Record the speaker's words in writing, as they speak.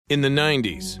In the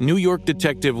 90s, New York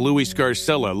detective Louis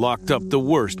Scarcella locked up the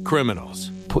worst criminals.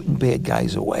 Putting bad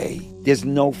guys away. There's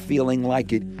no feeling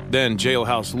like it. Then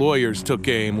jailhouse lawyers took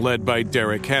aim, led by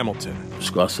Derek Hamilton.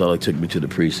 Scarcella took me to the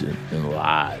precinct and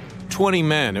lied. 20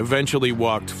 men eventually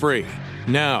walked free.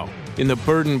 Now, in the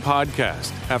Burden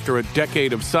podcast, after a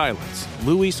decade of silence,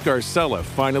 Louis Scarcella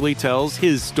finally tells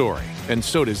his story, and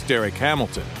so does Derek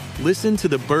Hamilton. Listen to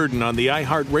The Burden on the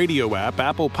iHeartRadio app,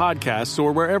 Apple Podcasts,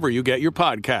 or wherever you get your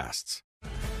podcasts.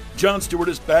 Jon Stewart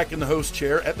is back in the host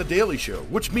chair at The Daily Show,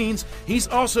 which means he's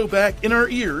also back in our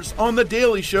ears on The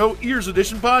Daily Show Ears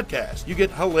Edition podcast. You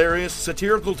get hilarious,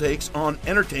 satirical takes on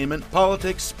entertainment,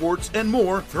 politics, sports, and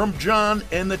more from Jon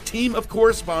and the team of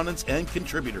correspondents and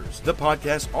contributors. The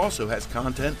podcast also has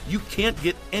content you can't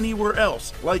get anywhere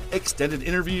else, like extended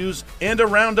interviews and a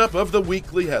roundup of the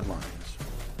weekly headlines.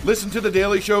 Listen to The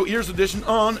Daily Show Ears Edition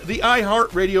on the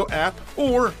iHeartRadio app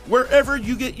or wherever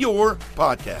you get your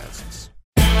podcasts.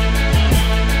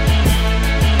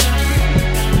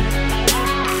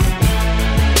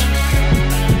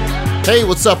 Hey,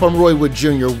 what's up? I'm Roy Wood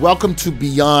Jr. Welcome to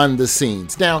Beyond the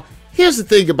Scenes. Now, here's the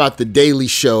thing about The Daily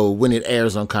Show when it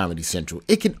airs on Comedy Central.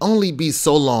 It can only be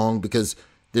so long because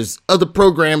there's other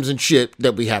programs and shit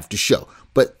that we have to show.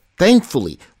 But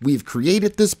thankfully, we've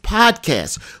created this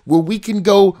podcast where we can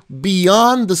go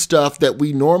beyond the stuff that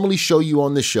we normally show you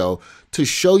on the show to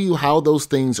show you how those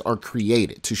things are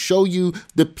created, to show you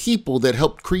the people that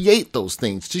helped create those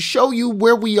things, to show you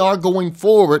where we are going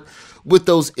forward with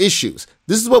those issues.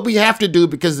 This is what we have to do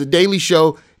because The Daily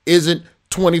Show isn't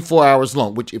 24 hours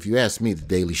long, which if you ask me, The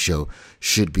Daily Show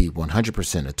should be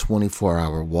 100% a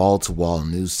 24-hour wall-to-wall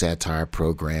news satire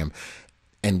program,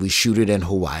 and we shoot it in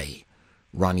Hawaii.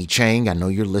 Ronnie Chang, I know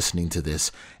you're listening to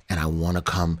this, and I want to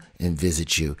come and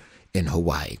visit you in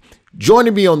Hawaii.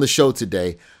 Joining me on the show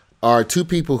today are two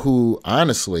people who,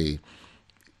 honestly,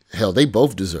 hell, they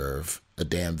both deserve a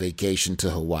damn vacation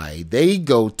to Hawaii. They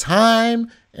go time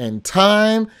and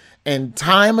time and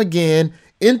time again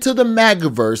into the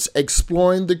MAGAverse,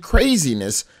 exploring the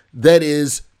craziness that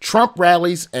is Trump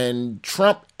rallies and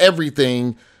Trump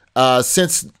everything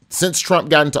since Trump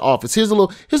got into office. Here's a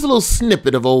little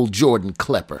snippet of old Jordan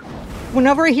Klepper.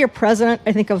 Whenever I hear president,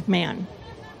 I think of man.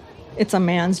 It's a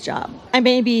man's job. I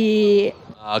may be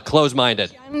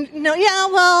close-minded.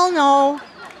 No.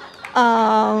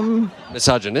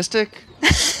 Misogynistic?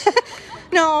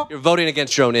 No. You're voting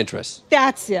against your own interests.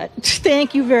 That's it.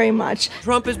 Thank you very much.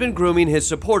 Trump has been grooming his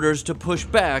supporters to push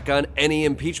back on any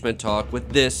impeachment talk with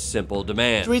this simple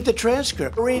demand. Read the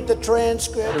transcript. Read the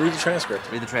transcript. Read the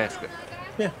transcript. Read the transcript.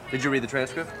 Yeah. Did you read the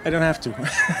transcript? I don't have to.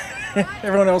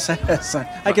 Everyone else has.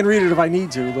 I can read it if I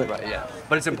need to, but... Right, yeah.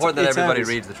 But it's important that everybody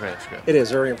reads the transcript. It is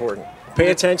very important.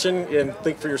 Pay attention and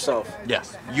think for yourself.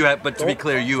 Yes. You have, but to be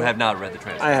clear, you have not read the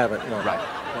transcript. I haven't, no. Right.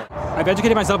 I've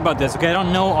educated myself about this, okay? I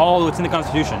don't know all what's in the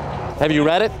Constitution. Have you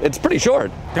read it? It's pretty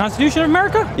short. The Constitution of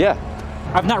America? Yeah.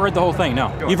 I've not read the whole thing,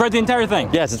 no. You've read the entire thing?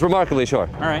 Yes, it's remarkably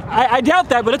short. All right. I doubt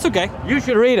that, but it's okay. You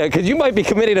should read it, because you might be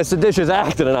committing a seditious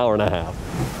act in an hour and a half.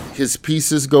 His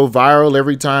pieces go viral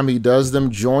every time he does them.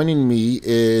 Joining me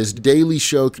is Daily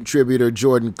Show contributor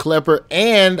Jordan Klepper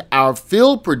and our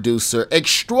field producer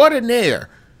extraordinaire,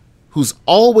 who's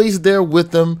always there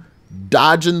with them,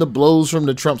 dodging the blows from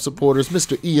the Trump supporters,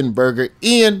 Mr. Ian Berger.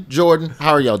 Ian, Jordan,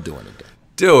 how are y'all doing today?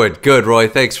 Doing good, Roy.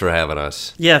 Thanks for having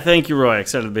us. Yeah, thank you, Roy.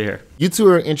 Excited to be here. You two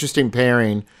are an interesting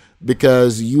pairing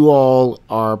because you all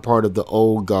are part of the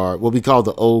old guard, what we call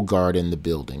the old guard in the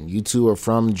building. You two are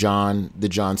from the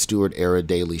Jon Stewart era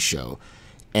Daily Show,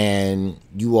 and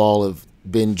you all have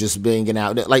been just banging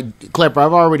out. Like, Klepper,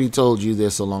 I've already told you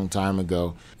this a long time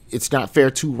ago. It's not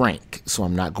fair to rank, so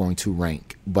I'm not going to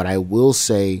rank. But I will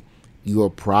say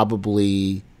you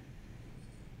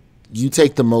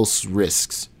take the most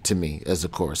risks to me as a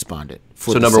correspondent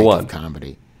for the sake of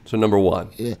comedy. So number one.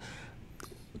 Yeah.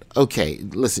 Okay,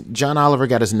 listen, John Oliver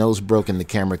got his nose broken, the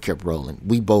camera kept rolling.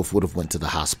 We both would have went to the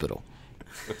hospital.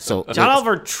 So John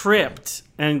Oliver tripped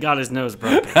and got his nose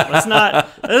broken. Let's not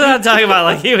talk about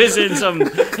like he was in some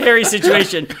hairy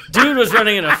situation. Dude was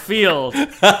running in a field,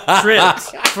 tripped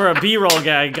for a B-roll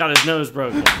gag, got his nose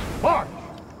broken.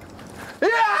 Yeah!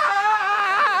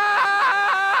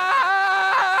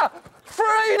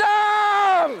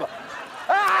 Freedom!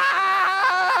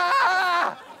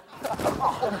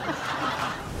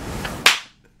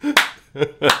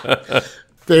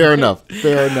 Fair enough.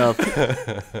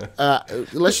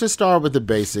 Let's just start with the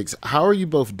basics. How are you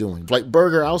both doing? Like,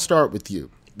 Berger, I'll start with you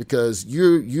because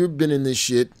you've been in this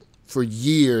shit for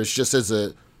years, just as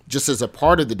a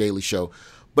part of the Daily Show.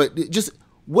 But just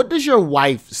what does your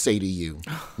wife say to you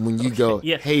when you go,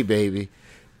 yeah. "Hey, baby"?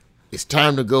 it's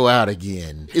time to go out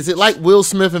again. Is it like Will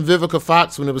Smith and Vivica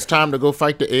Fox when it was time to go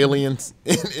fight the aliens?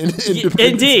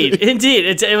 Indeed.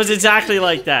 It was exactly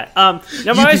like that. Now,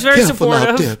 my wife's very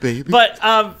supportive, there, but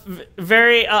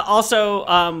very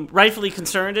also rightfully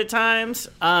concerned at times.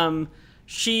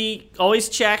 She always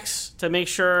checks to make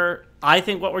sure I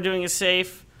think what we're doing is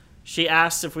safe. She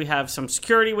asks if we have some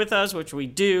security with us, which we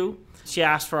do. She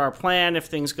asks for our plan if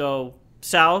things go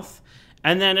south.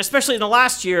 And then, especially in the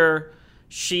last year,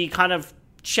 she kind of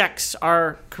checks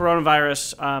our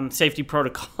coronavirus safety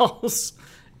protocols.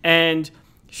 And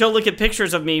she'll look at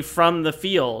pictures of me from the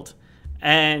field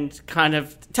and kind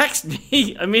of text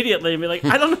me immediately and be like,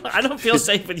 I don't feel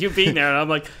safe with you being there. And I'm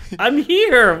like, I'm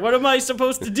here. What am I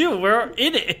supposed to do? We're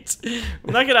in it.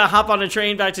 I'm not going to hop on a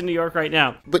train back to New York right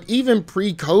now. But even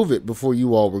pre-COVID, before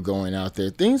you all were going out there,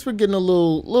 things were getting a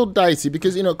little dicey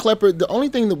because, Klepper, the only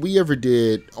thing that we ever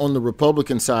did on the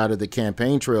Republican side of the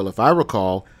campaign trail, if I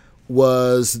recall,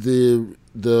 was the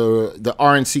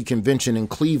RNC convention in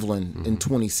Cleveland in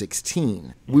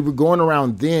 2016. We were going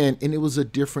around then, and it was a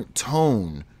different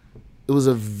tone. It was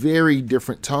a very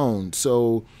different tone.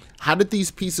 So how did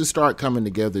these pieces start coming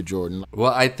together, Jordan?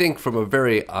 Well, I think from a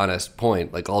very honest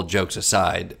point, like all jokes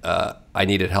aside, I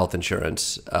needed health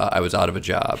insurance. I was out of a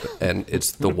job, and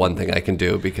it's the one thing I can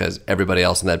do because everybody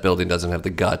else in that building doesn't have the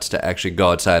guts to actually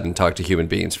go outside and talk to human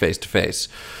beings face to face.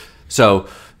 So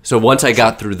once I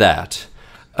got through that,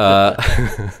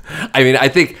 I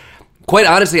think, quite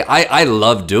honestly, I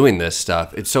love doing this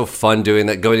stuff. It's so fun doing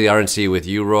that, going to the RNC with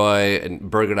you, Roy, and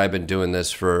Berger and I have been doing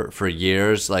this for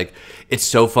years. Like, it's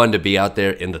so fun to be out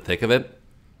there in the thick of it.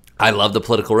 I love the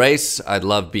political race. I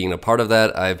love being a part of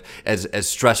that. As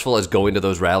stressful as going to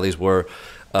those rallies were,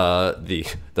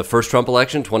 the first Trump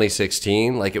election,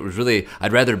 2016, like it was really,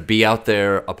 I'd rather be out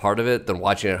there a part of it than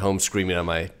watching at home screaming on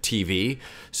my TV.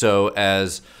 So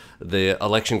as the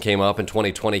election came up and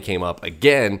 2020 came up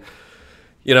again,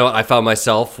 I found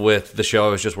myself with the show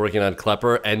I was just working on,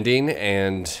 Klepper, ending,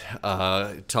 and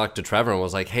talked to Trevor and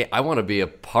was like, hey, I want to be a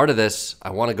part of this. I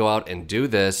want to go out and do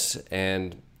this.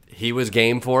 And he was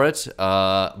game for it.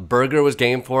 Berger was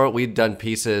game for it. We'd done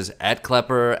pieces at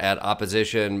Klepper, at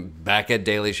Opposition, back at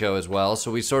Daily Show as well.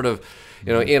 So we sort of,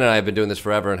 Ian and I have been doing this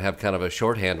forever and have kind of a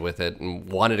shorthand with it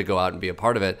and wanted to go out and be a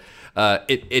part of it. I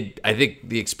think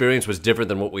the experience was different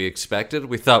than what we expected.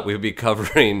 We thought we would be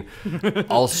covering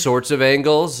all sorts of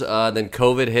angles. Then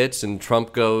COVID hits and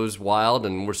Trump goes wild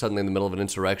and we're suddenly in the middle of an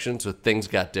insurrection. So things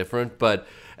got different. But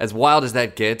as wild as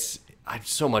that gets, I'd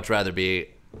so much rather be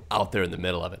out there in the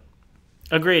middle of it.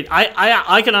 Agreed.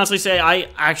 I can honestly say I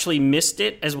actually missed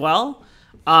it as well.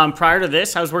 Prior to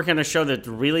this, I was working on a show that's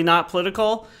really not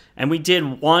political. And we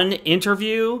did one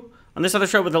interview on this other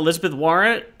show with Elizabeth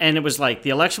Warren, and it was like the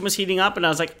election was heating up, and I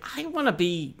was like, I want to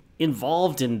be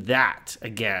involved in that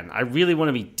again. I really want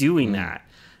to be doing that.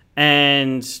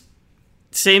 And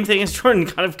same thing as Jordan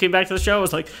kind of came back to the show. I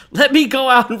was like, let me go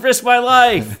out and risk my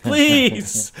life,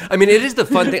 please. I mean, it is the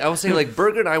fun thing. I will say, like,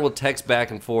 Berger and I will text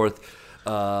back and forth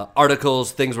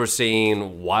articles, things we're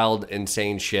seeing, wild,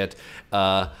 insane shit.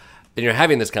 And you're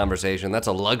having this conversation. That's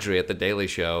a luxury at the Daily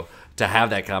Show to have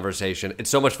that conversation. It's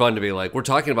so much fun to be like, we're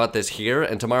talking about this here,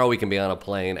 and tomorrow we can be on a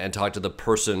plane and talk to the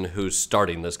person who's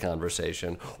starting this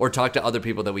conversation, or talk to other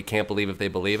people that we can't believe if they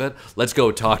believe it. Let's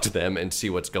go talk to them and see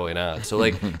what's going on. So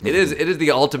like, it is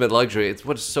the ultimate luxury. It's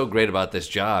what's so great about this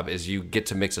job is you get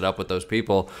to mix it up with those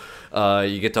people.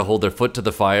 You get to hold their foot to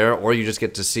the fire, or you just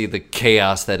get to see the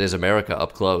chaos that is America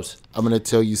up close. I'm going to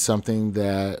tell you something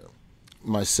that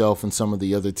myself and some of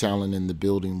the other talent in the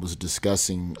building was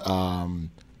discussing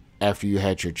after you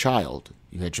had your child.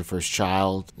 You had your first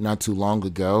child not too long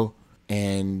ago,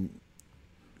 and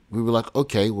we were like,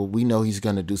 okay, well, we know he's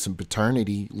going to do some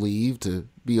paternity leave to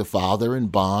be a father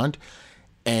and bond.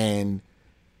 And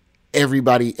every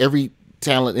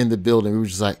talent in the building, we were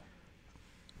just like,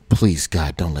 please,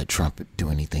 God, don't let Trump do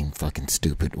anything fucking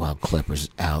stupid while Klepper's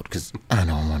out, because I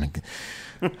don't want to.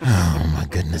 Oh, my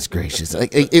goodness gracious. Like,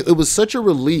 it was such a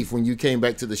relief when you came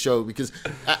back to the show, because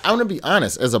I want to be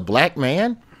honest, as a black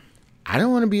man, I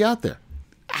don't want to be out there.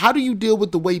 How do you deal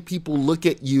with the way people look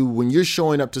at you when you're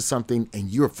showing up to something and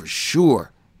you're for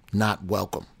sure not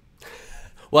welcome?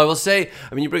 Well, I will say,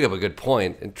 I mean, you bring up a good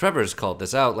point, and Trevor's called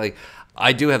this out. Like,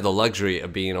 I do have the luxury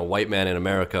of being a white man in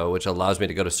America, which allows me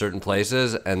to go to certain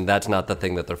places, and that's not the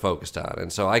thing that they're focused on.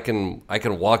 And so I can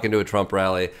walk into a Trump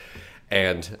rally,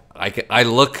 and I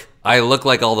look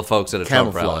like all the folks at a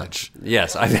Trump rally.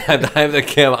 Yes,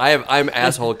 I'm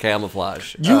asshole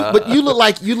camouflage. But you look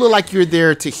like you're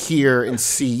there to hear and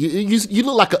see. You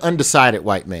look like an undecided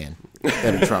white man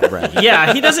at a Trump rally.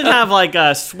 Yeah, he doesn't have like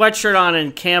a sweatshirt on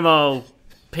and camo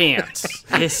pants.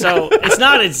 So it's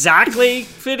not exactly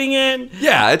fitting in.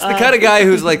 Yeah, it's the kind of guy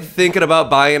who's like thinking about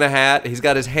buying a hat. He's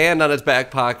got his hand on his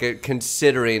back pocket,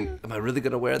 considering, am I really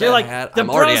going to wear that hat? The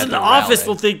bros in the office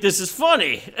will think this is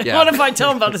funny. Yeah. What if I tell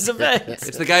them about this event?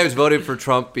 It's the guy who's voted for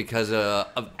Trump because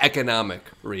of economic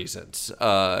reasons.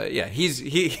 He's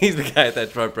the guy at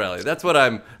that Trump rally. That's what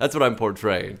I'm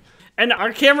portraying. And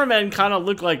our cameramen kind of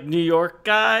look like New York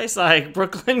guys, like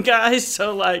Brooklyn guys.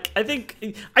 So, like, I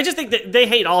just think that they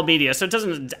hate all media, so it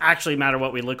doesn't actually matter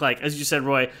what we look like. As you said,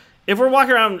 Roy, if we're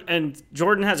walking around and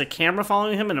Jordan has a camera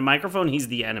following him and a microphone, he's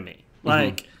the enemy.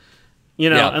 Like,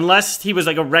 unless he was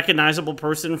like a recognizable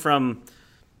person from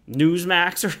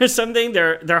Newsmax or something,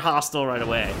 they're hostile right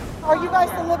away. Are you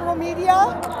guys the liberal media?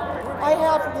 I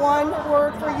have one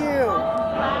word for you.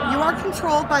 You are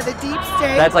controlled by the deep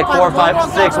state. That's like 4,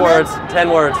 5, 6 words,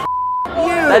 10 words. You.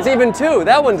 That's even 2.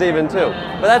 That one's even 2.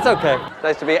 But that's okay.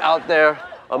 Nice to be out there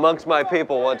amongst my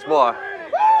people once more.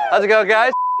 How's it going,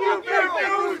 guys? You guys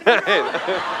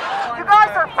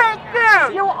are fake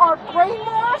news. You are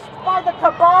brainwashed by the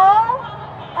cabal.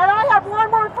 And I have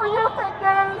one word for you, fake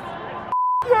news.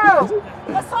 You.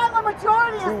 The silent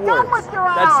majority is done with your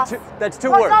ass. That's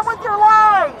 2 We're words. done with your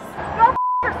lies. Go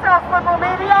yourself, liberal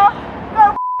media.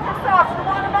 Go yourself. You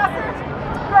want a message?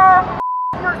 Go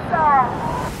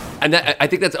yourself. And I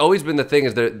think that's always been the thing,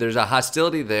 is there's a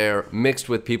hostility there mixed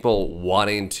with people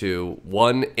wanting to,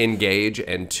 1, engage,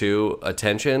 and 2,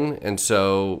 attention. And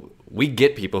so we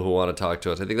get people who want to talk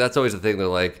to us. I think that's always the thing. They're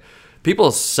like,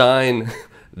 people sign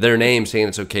their name saying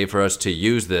it's okay for us to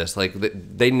use this. Like,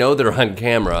 they know they're on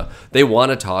camera. They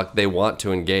want to talk. They want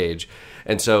to engage.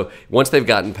 And so once they've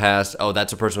gotten past, oh,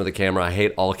 that's a person with a camera, I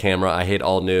hate all camera, I hate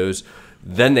all news,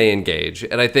 then they engage.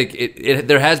 And I think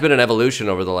there has been an evolution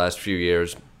over the last few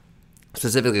years,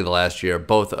 specifically the last year,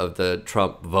 both of the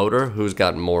Trump voter, who's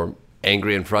gotten more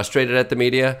angry and frustrated at the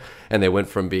media, and they went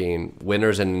from being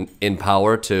winners and in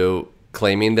power to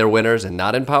claiming they're winners and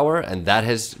not in power, and that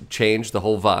has changed the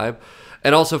whole vibe.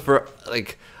 And also for,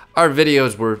 like, our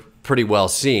videos were pretty well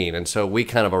seen, and so we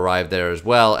kind of arrived there as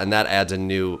well, and that adds a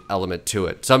new element to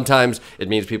it. Sometimes it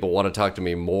means people want to talk to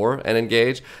me more and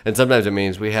engage, and sometimes it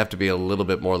means we have to be a little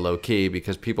bit more low-key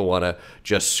because people want to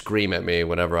just scream at me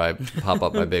whenever I pop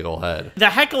up my big old head. The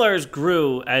hecklers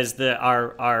grew as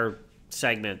our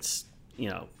segments,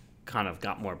 kind of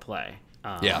got more play.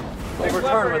 Yeah. Big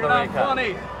return with the recount.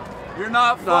 You're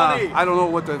not funny. I don't know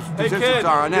what the statistics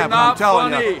are on that, but I'm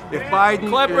telling you, if Biden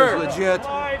is legit,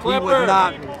 he would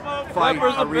not fight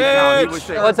a recount. He would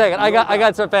say, 1 second, I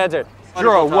got some fans here.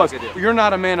 You're a wuss. You're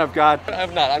not a man of God.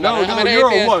 I'm not. No,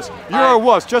 you're a wuss. You're a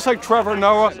wuss, just like Trevor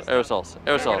Noah. Aerosols.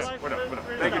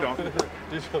 Thank you, Don.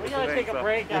 We're going to take a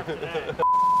break after that.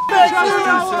 Hey.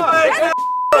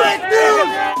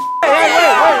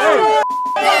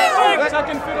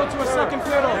 Second fiddle to a second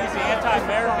fiddle. He's the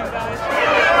anti-American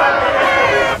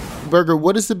guy. Berger,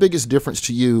 what is the biggest difference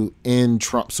to you in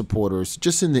Trump supporters,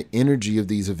 just in the energy of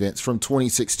these events from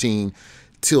 2016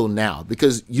 till now?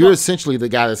 Because you're essentially the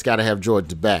guy that's got to have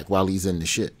Jordan's back while he's in the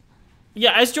shit.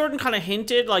 Yeah, as Jordan kind of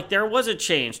hinted, like, there was a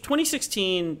change.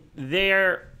 2016,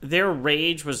 their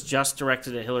rage was just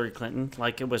directed at Hillary Clinton.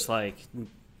 Like, it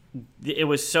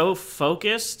was so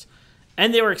focused,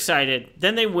 and they were excited.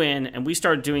 Then they win, and we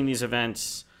started doing these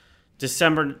events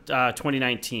December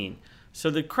 2019. So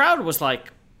the crowd was,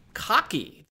 like,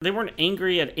 cocky. They weren't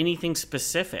angry at anything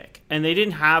specific, and they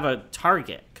didn't have a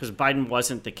target because Biden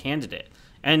wasn't the candidate.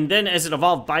 And then as it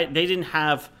evolved, they didn't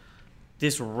have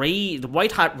this rage, the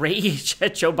white hot rage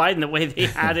at Joe Biden the way they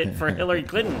had it for Hillary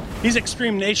Clinton. These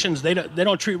extreme nations, they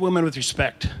don't treat women with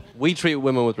respect. We treat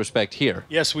women with respect here.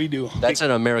 Yes, we do. That's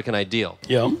an American ideal.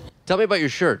 Yeah. Tell me about your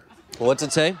shirt. Well, what's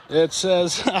it say? It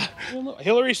says,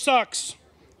 Hillary sucks,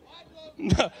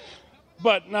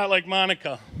 but not like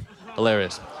Monica.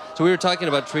 Hilarious. So we were talking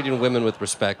about treating women with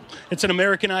respect. It's an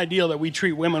American ideal that we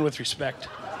treat women with respect.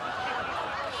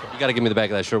 You got to give me the back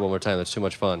of that shirt one more time. That's too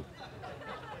much fun.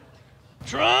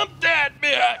 Trump that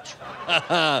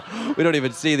bitch! We don't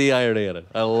even see the irony in it.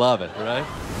 I love it, right?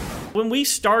 When we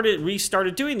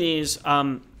started doing these,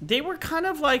 they were kind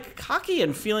of like cocky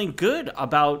and feeling good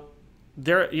about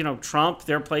their, Trump,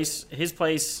 their place, his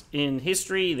place in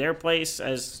history, their place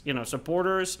as,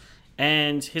 supporters,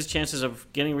 and his chances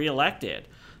of getting reelected.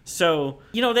 So,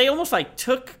 they almost like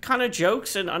took kind of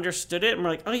jokes and understood it and were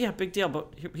like, oh yeah, big deal,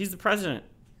 but he's the president.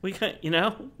 We got,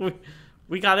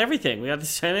 we got everything. We got the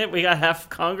Senate, we got half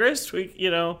Congress,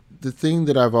 The thing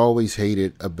that I've always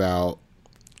hated about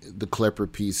the Klepper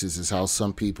pieces is how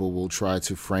some people will try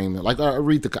to frame it. Like I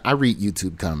read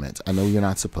YouTube comments. I know you're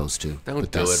not supposed to.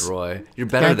 Don't do it, Roy. You're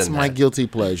better than that. That's my guilty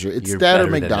pleasure. It's that or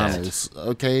McDonald's,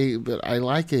 okay? But I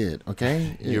like it,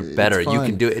 okay? You're better. You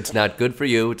can do it. It's not good for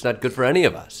you. It's not good for any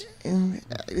of us.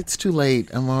 It's too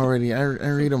late. I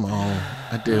read them all.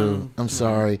 I do. I'm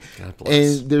sorry. God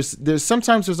bless. And there's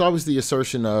sometimes there's always the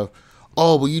assertion of,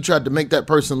 oh, well, you tried to make that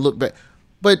person look bad.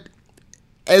 But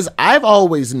as I've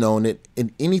always known it,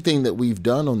 in anything that we've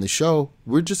done on the show,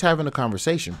 we're just having a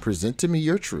conversation. Present to me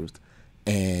your truth,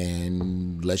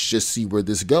 and let's just see where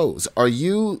this goes.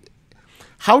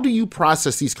 How do you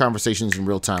process these conversations in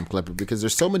real time, Klepper? Because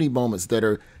there's so many moments that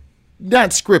are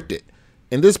not scripted,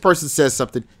 and this person says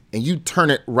something, and you turn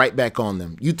it right back on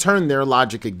them. You turn their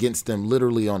logic against them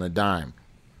literally on a dime.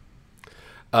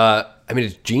 I mean,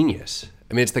 it's genius.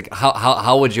 I mean, it's like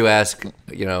how would you ask,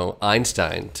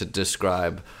 Einstein to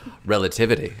describe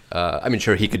relativity? I mean,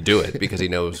 sure, he could do it because he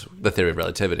knows the theory of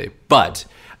relativity. But,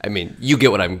 I mean, you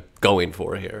get what I'm going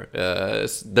for here.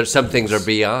 There's some things are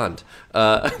beyond.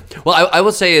 Well, I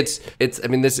will say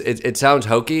it sounds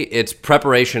hokey. It's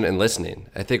preparation and listening.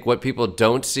 I think what people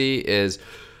don't see is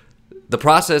the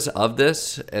process of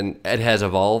this, and it has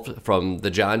evolved from the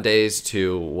John days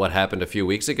to what happened a few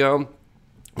weeks ago.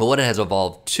 But what it has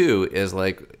evolved to is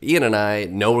like Ian and I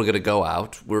know we're going to go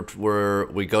out.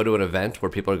 We go to an event where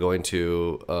people are going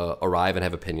to arrive and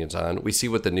have opinions on. We see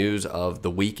what the news of the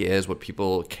week is, what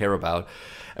people care about.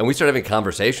 And we start having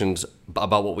conversations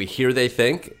about what we hear they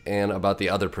think and about the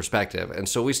other perspective. And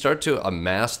so we start to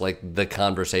amass like the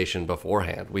conversation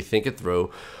beforehand. We think it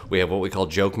through. We have what we call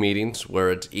joke meetings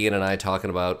where it's Ian and I talking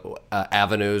about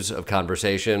avenues of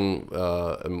conversation,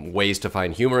 ways to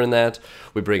find humor in that.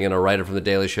 We bring in a writer from The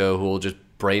Daily Show who will just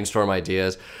brainstorm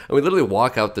ideas. And we literally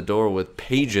walk out the door with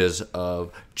pages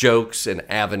of jokes and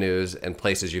avenues and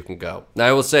places you can go. Now,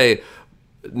 I will say,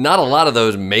 not a lot of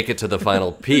those make it to the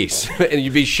final piece. And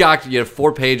you'd be shocked. You have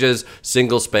 4 pages,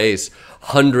 single space,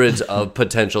 hundreds of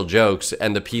potential jokes,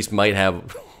 and the piece might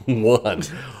have one.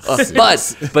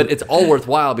 But it's all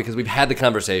worthwhile because we've had the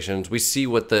conversations. We see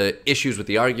what the issues with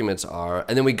the arguments are,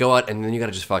 and then we go out, and then you got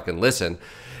to just fucking listen.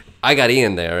 I got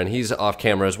Ian there, and he's off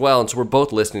camera as well, and so we're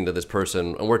both listening to this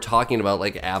person, and we're talking about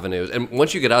like avenues. And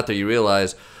once you get out there, you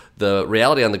realize the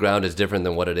reality on the ground is different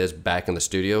than what it is back in the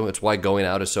studio. It's why going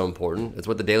out is so important. It's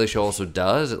what The Daily Show also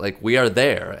does. Like, we are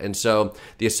there. And so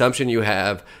the assumption you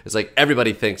have is like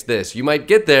everybody thinks this. You might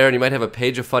get there and you might have a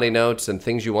page of funny notes and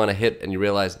things you want to hit, and you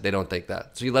realize they don't think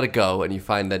that. So you let it go and you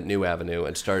find that new avenue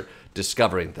and start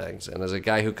discovering things. And as a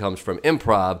guy who comes from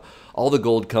improv, all the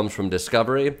gold comes from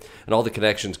discovery and all the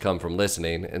connections come from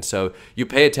listening. And so you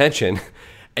pay attention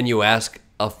and you ask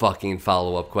a fucking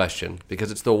follow-up question,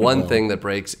 because it's the one thing that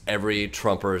breaks every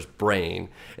Trumper's brain.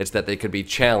 It's that they could be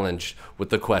challenged with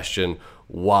the question,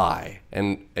 why?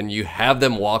 And you have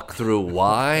them walk through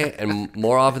why, and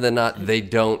more often than not, they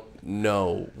don't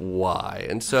know why.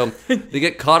 And so they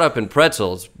get caught up in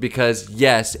pretzels because,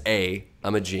 yes, A,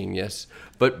 I'm a genius,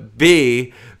 but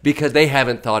B, because they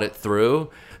haven't thought it through.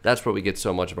 That's where we get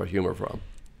so much of our humor from.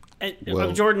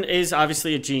 And Jordan is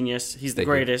obviously a genius. He's the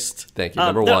greatest. Thank you.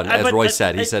 Number one. As Roy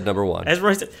said. He said number one. As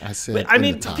Roy said. I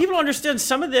mean, people understand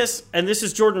some of this, and this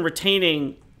is Jordan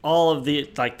retaining all of the,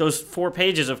 like, those 4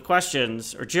 pages of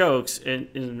questions or jokes in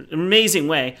an amazing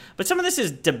way. But some of this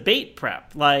is debate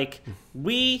prep. Like,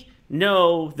 we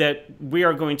know that we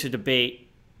are going to debate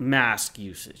mask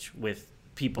usage with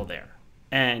people there.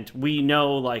 And we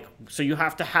know, like, so you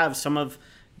have to have some of,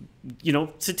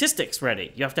 statistics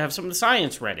ready. You have to have some of the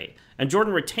science ready. And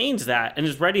Jordan retains that and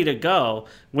is ready to go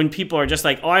when people are just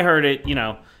like, oh, I heard it,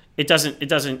 it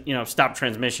doesn't, stop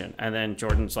transmission. And then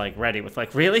Jordan's like ready with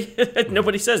like, really?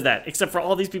 Nobody says that except for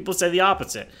all these people say the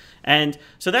opposite. And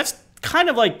so that's kind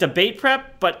of like debate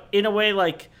prep, but in a way,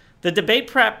 like the debate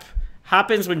prep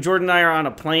happens when Jordan and I are on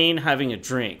a plane having a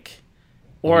drink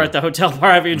or at the hotel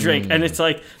bar having a drink. And it's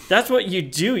like, that's what you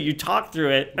do. You talk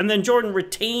through it. And then Jordan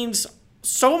retains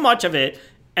so much of it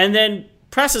and then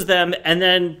presses them and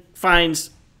then finds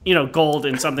gold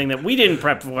in something that we didn't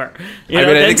prep for.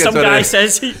 Then some guy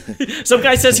says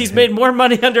he's made more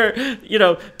money under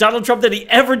Donald Trump than he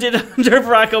ever did under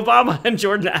Barack Obama, and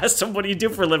Jordan asks him, what do you do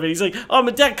for a living? He's like, oh, I'm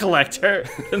a debt collector.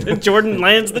 And then Jordan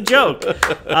lands the joke.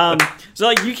 So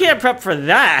like, you can't prep for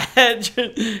that.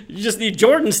 You just need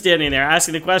Jordan standing there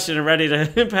asking the question and ready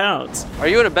to pounce. Are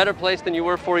you in a better place than you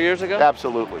were 4 years ago?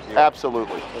 Absolutely.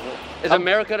 Absolutely. Is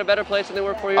America in a better place than they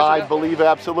were 4 years ago? I believe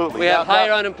absolutely. We have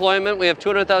higher unemployment. We have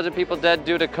 200,000 people dead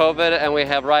due to COVID, and we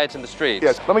have riots in the streets.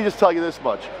 Yes, let me just tell you this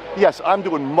much. Yes, I'm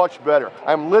doing much better.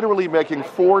 I'm literally making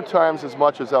 4 times as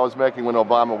much as I was making when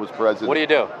Obama was president. What do you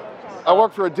do? I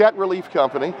work for a debt relief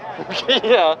company.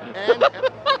 Yeah.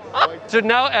 So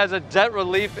now, as a debt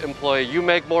relief employee, you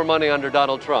make more money under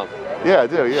Donald Trump. Yeah, I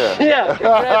do, yeah.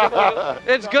 Yeah.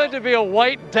 It's good to be a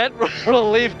white debt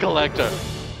relief collector.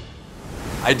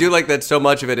 I do like that so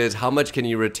much of it is how much can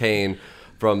you retain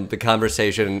from the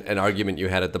conversation and argument you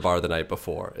had at the bar the night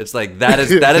before. It's like that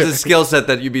is a skill set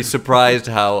that you'd be surprised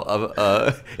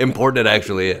how important it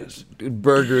actually is.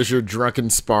 Burger is your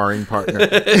drunken sparring partner.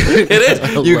 It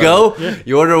is. You go,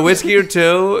 you order a whiskey or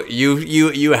two,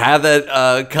 you have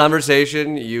that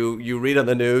conversation, you read on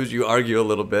the news, you argue a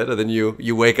little bit, and then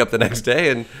you wake up the next day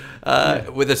and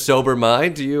with a sober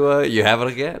mind, you have it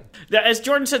again. As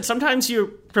Jordan said, sometimes you're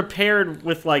prepared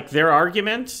with like their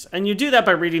arguments, and you do that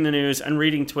by reading the news and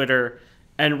reading Twitter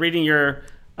and reading your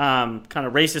kind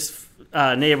of racist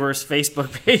neighbors'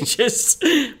 Facebook pages,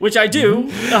 which I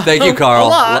do. Thank you, Carl. A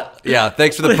lot. Yeah,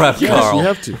 thanks for the prep, yes, Carl. You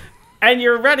have to. And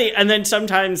you're ready, and then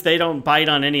sometimes they don't bite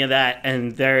on any of that,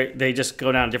 and they just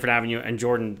go down a different avenue, and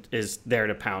Jordan is there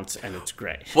to pounce, and it's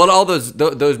great. Well, all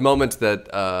those moments that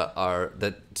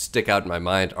that stick out in my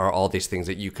mind are all these things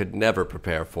that you could never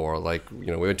prepare for. Like,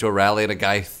 we went to a rally and a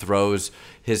guy throws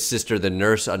his sister, the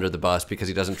nurse, under the bus because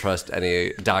he doesn't trust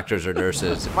any doctors or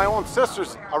nurses. My own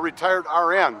sister's a retired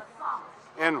RN,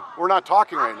 and we're not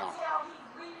talking right now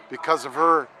because of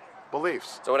her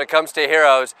beliefs. So when it comes to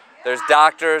heroes, there's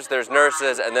doctors, there's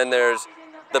nurses, and then there's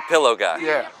the pillow guy.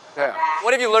 Yeah.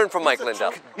 What have you learned from Mike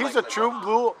Lindell? He's a true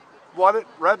blue-blooded,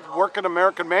 red working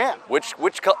American man.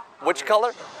 Which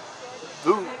color?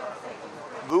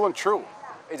 Blue and true.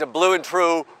 He's a blue and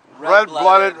true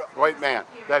red-blooded white man.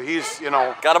 That he's,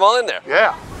 got them all in there.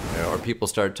 Yeah. Or people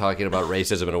start talking about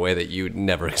racism in a way that you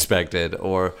never expected,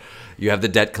 or you have the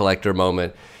debt collector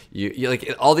moment. You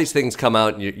like all these things come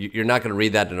out, and you're not going to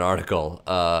read that in an article,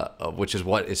 which is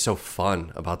what is so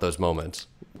fun about those moments.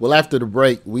 Well, after the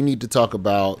break, we need to talk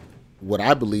about what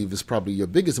I believe is probably your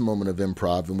biggest moment of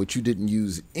improv, in which you didn't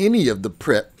use any of the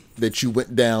prep that you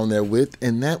went down there with,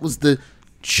 and that was the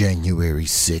January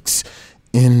 6th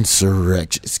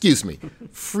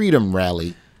Freedom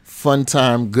Rally, fun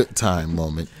time, good time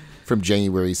moment from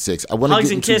January 6th. I want to hugs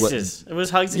get and into kisses. It was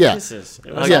hugs and kisses.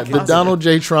 It was the Donald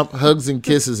J. Trump Hugs and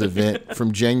Kisses event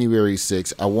from January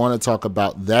 6th. I want to talk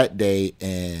about that day,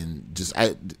 and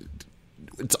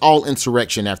it's all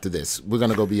insurrection after this. We're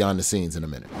going to go beyond the scenes in a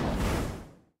minute.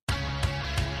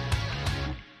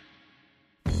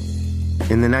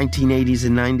 In the 1980s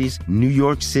and 90s, New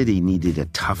York City needed a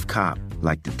tough cop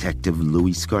like Detective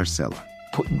Louis Scarcella.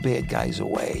 Putting bad guys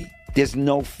away. There's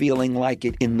no feeling like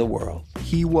it in the world.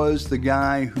 He was the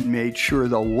guy who made sure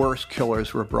the worst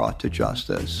killers were brought to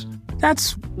justice.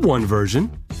 That's one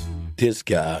version. This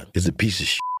guy is a piece of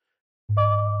shit.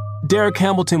 Derek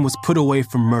Hamilton was put away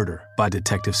for murder by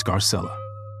Detective Scarcella.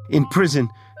 In prison,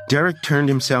 Derek turned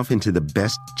himself into the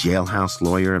best jailhouse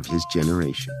lawyer of his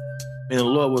generation. And the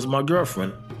law was my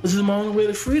girlfriend. This is my only way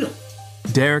to freedom.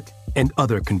 Derek and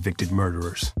other convicted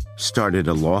murderers started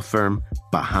a law firm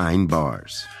behind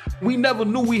bars. We never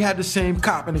knew we had the same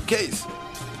cop in the case.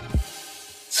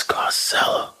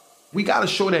 Scarcella. We gotta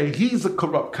show that he's a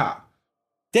corrupt cop.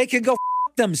 They can go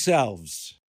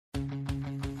themselves.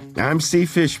 I'm Steve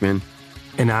Fishman.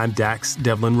 And I'm Dax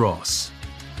Devlin Ross.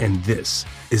 And this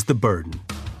is The Burden.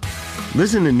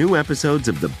 Listen to new episodes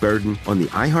of The Burden on the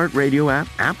iHeartRadio app,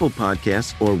 Apple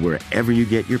Podcasts, or wherever you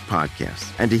get your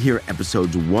podcasts. And to hear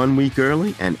episodes 1 week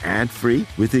early and ad-free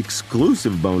with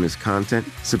exclusive bonus content,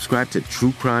 subscribe to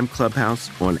True Crime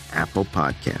Clubhouse on Apple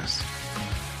Podcasts.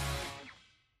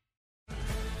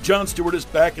 Jon Stewart is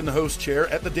back in the host chair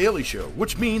at The Daily Show,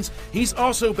 which means he's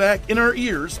also back in our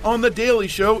ears on The Daily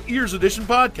Show Ears Edition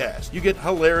podcast. You get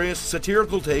hilarious,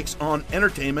 satirical takes on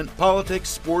entertainment, politics,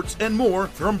 sports, and more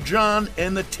from Jon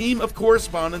and the team of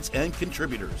correspondents and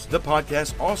contributors. The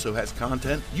podcast also has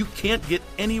content you can't get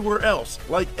anywhere else,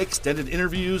 like extended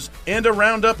interviews and a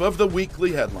roundup of the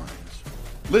weekly headlines.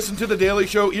 Listen to The Daily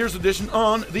Show Ears Edition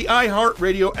on the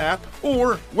iHeartRadio app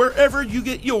or wherever you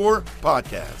get your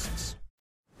podcasts.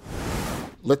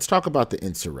 Let's talk about the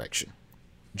insurrection.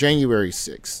 January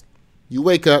 6th. You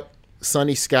wake up,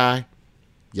 sunny sky.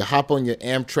 You hop on your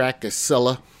Amtrak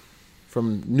Acela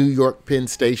from New York Penn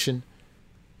Station,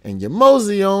 and you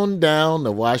mosey on down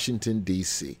to Washington,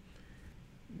 D.C.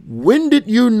 When did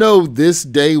you know this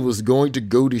day was going to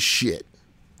go to shit?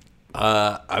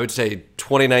 I would say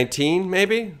 2019,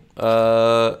 maybe.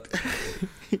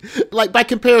 Like, by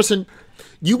comparison,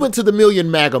 you went to the Million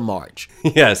MAGA March.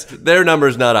 Yes, their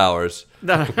numbers, not ours.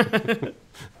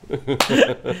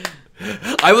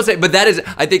 I will say, but that is,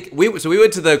 I think, we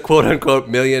went to the quote-unquote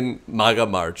Million MAGA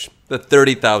March, the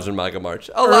 30,000 MAGA March.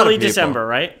 Early December,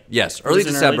 right? Yes, early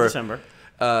December. Early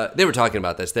December. They were talking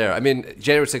about this there. I mean,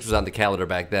 January 6th was on the calendar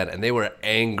back then, and they were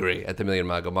angry at the Million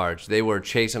MAGA March. They were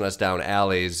chasing us down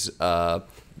alleys, 3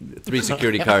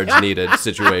 security cards needed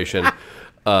situation.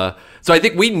 So I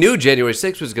think we knew January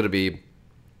 6th was going to be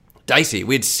dicey.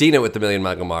 We had seen it with the Million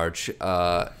MAGA March.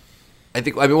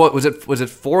 What was it? Was it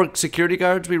 4 security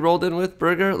guards we rolled in with,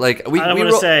 Berger? Like I don't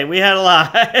want to say we had a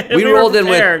lot. we rolled in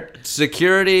with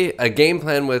security, a game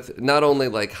plan with not only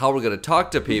like how we're going to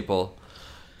talk to people,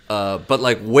 but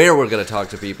like where we're going to talk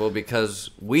to people,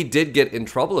 because we did get in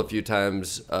trouble a few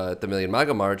times at the Million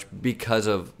MAGA March because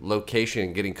of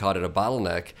location, getting caught at a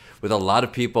bottleneck with a lot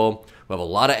of people who have a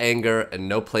lot of anger and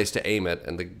no place to aim it,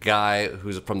 and the guy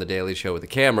who's from The Daily Show with the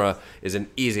camera is an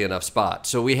easy enough spot.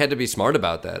 So we had to be smart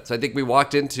about that. So I think we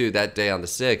walked into that day on the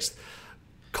 6th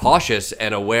cautious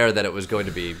and aware that it was going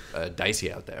to be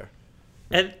dicey out there.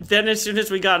 And then as soon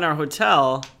as we got in our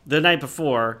hotel the night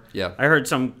before, I heard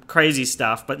some crazy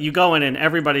stuff, but you go in and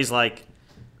everybody's like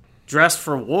dressed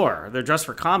for war. They're dressed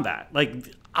for combat.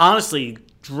 Like, honestly,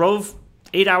 drove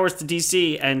 8 hours to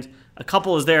D.C. and a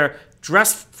couple is there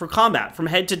dressed for combat from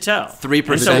head to toe.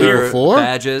 3%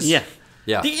 badges. Yeah.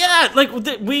 Like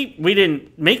we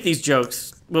didn't make these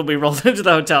jokes when we rolled into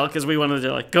the hotel because we wanted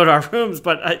to like go to our rooms.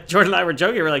 But Jordan and I were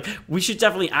joking. We were like, we should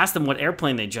definitely ask them what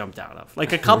airplane they jumped out of.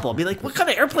 Like a couple, be like, what kind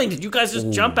of airplane did you guys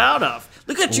just jump out of?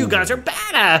 Look at you guys, are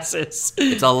badasses.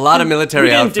 It's a lot of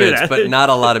military outfits, but not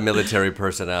a lot of military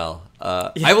personnel.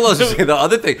 I will also say the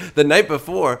other thing: the night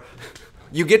before,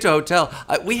 you get to a hotel.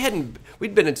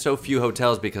 We'd been in so few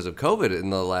hotels because of COVID in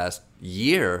the last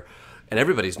year, and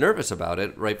everybody's nervous about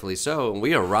it, rightfully so. And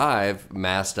we arrive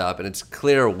masked up, and it's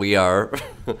clear we are,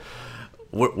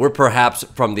 we're perhaps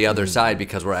from the other side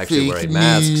because we're actually wearing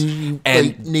masks.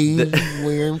 And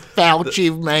wearing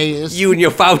Fauci masks. You and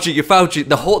your Fauci.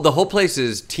 The whole place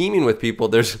is teeming with people.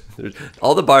 There's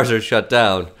all the bars are shut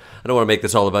down. I don't want to make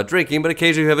this all about drinking, but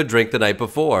occasionally you have a drink the night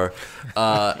before.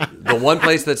 The one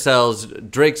place that sells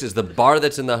drinks is the bar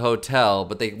that's in the hotel,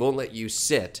 but they won't let you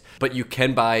sit. But you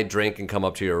can buy a drink and come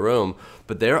up to your room.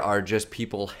 But there are just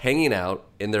people hanging out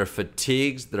in their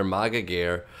fatigues, their MAGA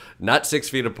gear, not 6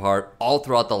 feet apart, all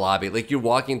throughout the lobby. Like you're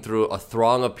walking through a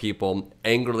throng of people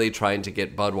angrily trying to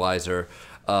get Budweiser.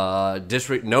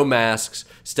 No masks,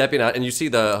 stepping out. And you see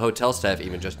the hotel staff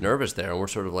even just nervous there. And we're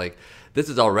sort of like...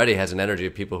 This already has an energy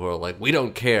of people who are like, we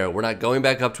don't care. We're not going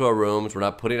back up to our rooms. We're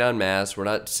not putting on masks. We're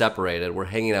not separated. We're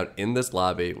hanging out in this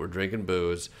lobby. We're drinking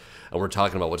booze. And we're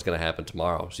talking about what's going to happen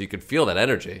tomorrow. So you could feel that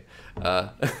energy.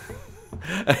 I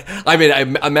mean, I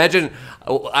imagine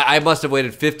I must have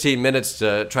waited 15 minutes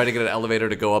to try to get an elevator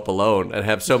to go up alone and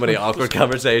have so many awkward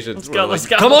conversations. Let's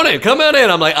go. Come on in.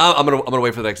 I'm like, I'm gonna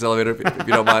wait for the next elevator if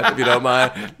you don't mind.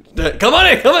 Come on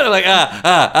in. I'm like,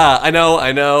 I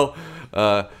know.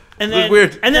 And then,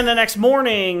 weird. And then the next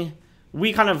morning,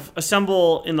 we kind of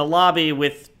assemble in the lobby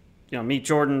with, meet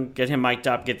Jordan, get him mic'd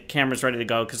up, get the cameras ready to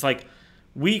go. Because,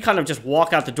 we kind of just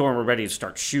walk out the door and we're ready to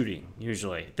start shooting,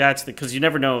 usually. That's because you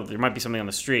never know, there might be something on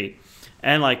the street.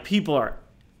 And, people are,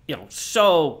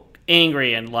 so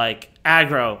angry and,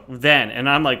 aggro then. And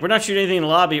I'm like, we're not shooting anything in the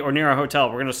lobby or near our hotel.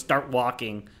 We're going to start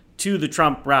walking to the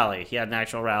Trump rally. He had an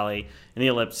actual rally in the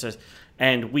Ellipsis.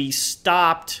 And we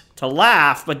stopped to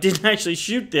laugh, but didn't actually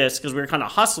shoot this because we were kind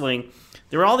of hustling.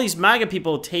 There were all these MAGA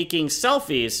people taking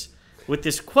selfies with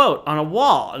this quote on a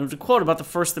wall. And it was a quote about the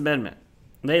First Amendment.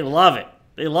 They love it.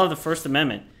 They love the First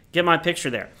Amendment. Get my picture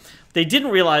there. They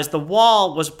didn't realize the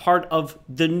wall was part of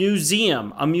the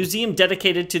Newseum, a museum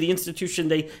dedicated to the institution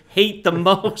they hate the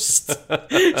most.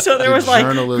 So there was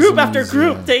group after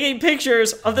group taking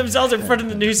pictures of themselves in front of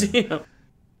the Newseum.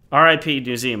 R.I.P.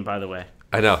 Newseum, by the way.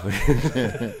 I know.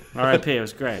 R.I.P. It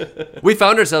was great. We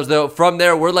found ourselves though from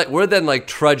there. We're then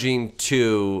trudging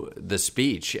to the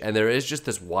speech, and there is just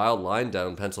this wild line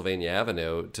down Pennsylvania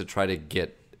Avenue to try to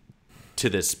get to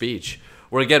this speech.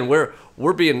 Where again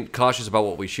we're being cautious about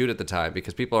what we shoot at the time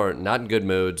because people are not in good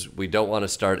moods. We don't want to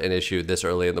start an issue this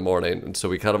early in the morning, and so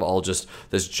we kind of all just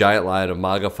this giant line of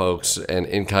MAGA folks and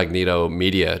incognito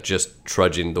media just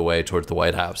trudging the way towards the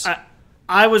White House.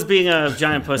 I was being a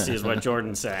giant pussy is what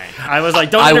Jordan's saying. I was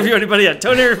like, don't interview anybody yet.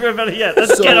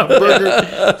 Let's get over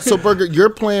Berger, So, Berger, your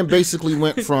plan basically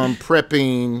went from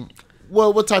prepping,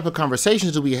 what type of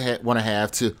conversations do we want to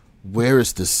have to where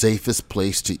is the safest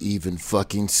place to even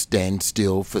fucking stand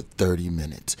still for 30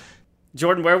 minutes?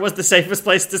 Jordan, where was the safest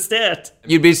place to stand?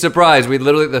 You'd be surprised.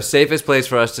 The safest place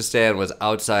for us to stand was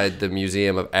outside the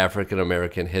Museum of African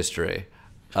American History.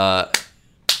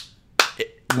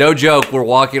 No joke. We're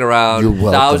walking around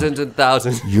thousands and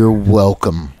thousands. You're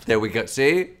welcome. There we go.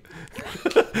 See?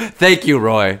 Thank you,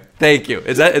 Roy. Thank you.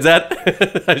 Is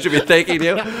that? I should be thanking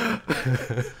you.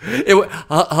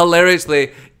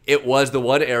 Hilariously, it was the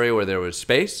one area where there was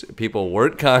space. People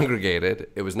weren't congregated.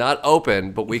 It was not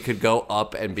open, but we could go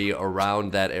up and be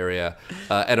around that area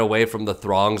and away from the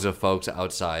throngs of folks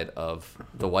outside of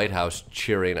the White House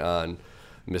cheering on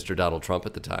Mr. Donald Trump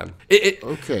at the time.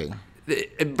 Okay.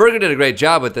 Berger did a great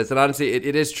job with this, and honestly,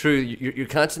 it is true. You're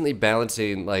constantly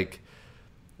balancing like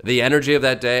the energy of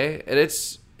that day, and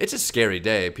it's a scary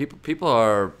day. People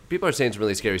are saying some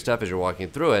really scary stuff as you're walking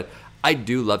through it. I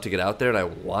do love to get out there, and I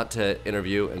want to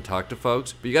interview and talk to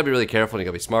folks, but you gotta be really careful and you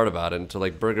gotta be smart about it. And so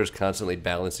like Berger's constantly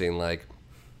balancing like,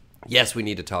 yes, we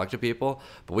need to talk to people,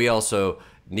 but we also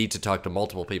need to talk to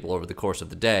multiple people over the course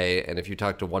of the day. And if you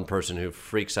talk to one person who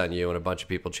freaks on you and a bunch of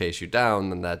people chase you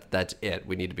down, then that's it.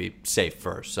 We need to be safe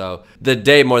first. So the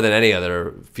day, more than any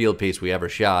other field piece we ever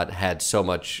shot, had so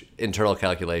much internal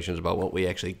calculations about what we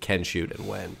actually can shoot and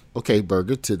when. Okay,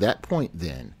 Berger, to that point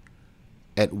then,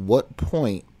 at what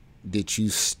point did you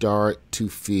start to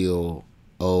feel,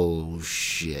 oh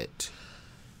shit?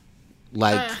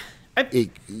 Like, we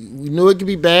knew it could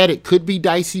be bad, it could be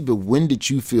dicey, but when did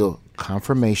you feel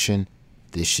confirmation,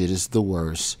 this shit is the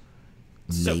worst,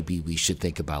 maybe we should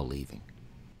think about leaving?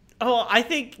 Oh, I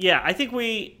think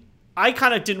I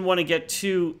kind of didn't want to get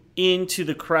too into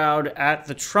the crowd at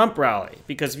the Trump rally,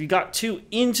 because if you got too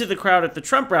into the crowd at the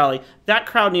Trump rally, that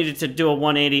crowd needed to do a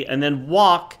 180 and then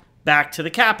walk back to the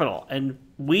Capitol. And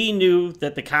we knew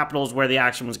that the Capitol is where the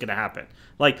action was going to happen.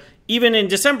 Like, even in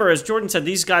December, as Jordan said,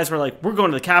 these guys were like, we're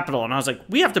going to the Capitol. And I was like,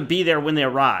 we have to be there when they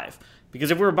arrive, because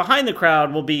if we're behind the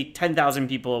crowd, we'll be 10,000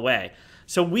 people away.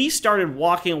 So we started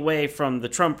walking away from the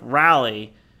Trump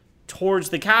rally towards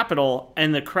the Capitol,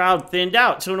 and the crowd thinned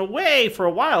out. So in a way, for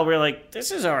a while, we were like,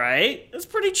 this is all right. It's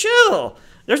pretty chill.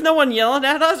 There's no one yelling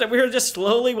at us. And we were just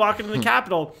slowly walking to the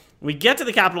Capitol. We get to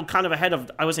the Capitol kind of ahead of,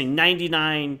 I would say,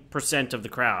 99% of the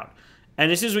crowd.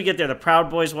 And as soon as we get there, the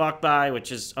Proud Boys walk by,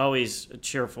 which is always a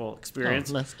cheerful experience.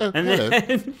 Oh, nice. And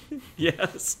then,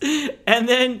 yes. And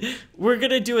then we're going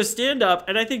to do a stand-up,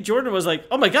 and I think Jordan was like,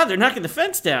 oh my God, they're knocking the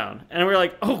fence down. And we're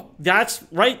like, oh, that's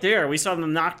right there. We saw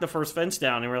them knock the first fence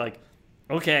down, and we're like,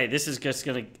 okay, this is just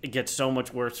going to get so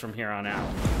much worse from here on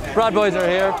out. Proud Boys are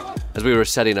here. As we were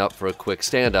setting up for a quick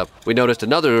stand-up, we noticed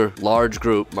another large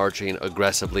group marching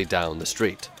aggressively down the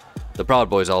street. The Proud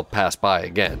Boys all passed by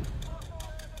again.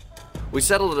 We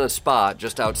settled in a spot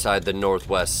just outside the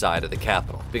northwest side of the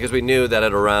Capitol, because we knew that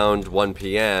at around 1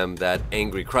 p.m. that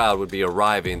angry crowd would be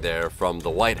arriving there from the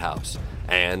White House.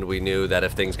 And we knew that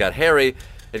if things got hairy,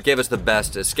 it gave us the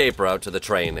best escape route to the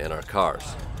train in our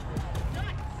cars.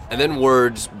 And then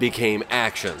words became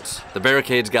actions. The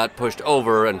barricades got pushed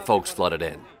over and folks flooded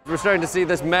in. We're starting to see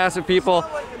this mass of people.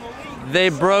 They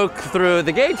broke through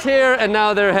the gates here, and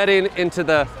now they're heading into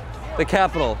the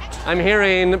Capitol. I'm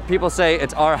hearing people say,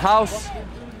 it's our house.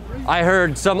 I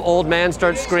heard some old man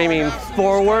start screaming,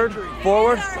 forward,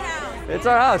 forward. It's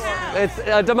our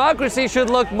house. Democracy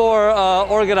should look more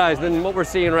organized than what we're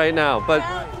seeing right now. But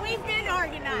we've been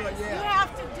organized. You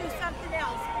have to do something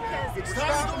else, because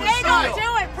they don't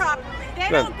do it properly. They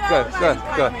don't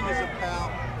go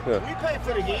Good. We pay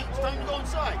for the heat. It's time to go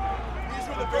inside. These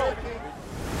are the barricades.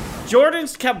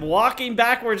 Jordan's kept walking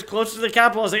backwards closer to the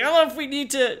Capitol. I was like, I don't know if we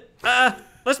need to,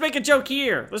 let's make a joke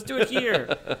here. Let's do it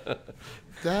here.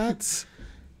 That's,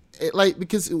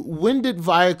 because when did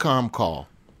Viacom call?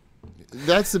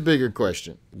 That's the bigger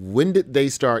question. When did they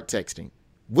start texting?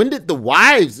 When did the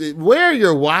wives, where are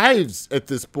your wives at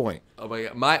this point? Oh my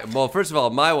God. Well, first of all,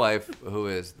 my wife, who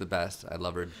is the best, I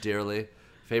love her dearly,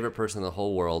 favorite person in the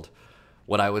whole world.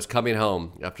 When I was coming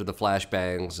home after the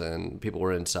flashbangs and people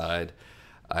were inside,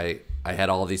 I had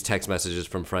all these text messages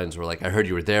from friends who were like, I heard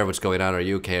you were there. What's going on? Are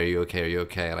you okay? Are you okay? Are you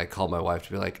okay? And I called my wife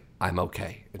to be like, I'm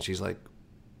okay. And she's like,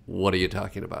 what are you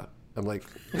talking about? I'm like,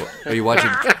 are you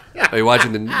watching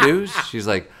the news? She's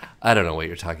like, I don't know what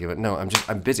you're talking about. No,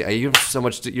 I'm busy. You have so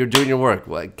much you're doing your work.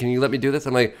 Can you let me do this?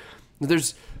 I'm like,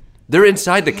 they're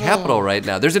inside the Capitol right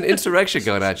now. There's an insurrection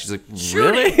going on. She's like,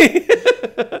 really?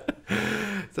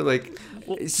 So like,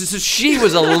 so she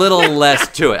was a little less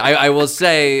to it. I will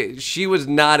say she was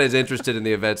not as interested in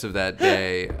the events of that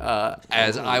day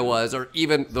as I was, or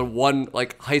even the one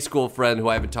like high school friend who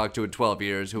I haven't talked to in 12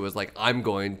 years who was like, I'm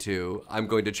going to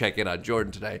check in on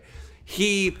Jordan today.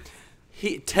 He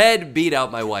Ted beat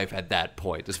out my wife at that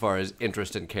point as far as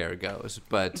interest and care goes.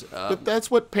 But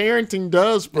that's what parenting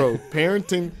does, bro.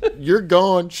 Parenting, you're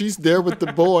gone. She's there with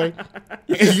the boy.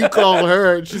 And you call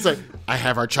her, and she's like, I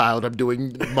have our child. I'm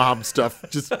doing mom stuff.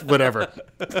 Just whatever.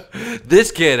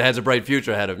 This kid has a bright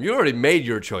future ahead of him. You already made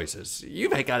your choices.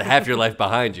 You've got half your life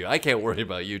behind you. I can't worry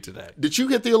about you today. Did you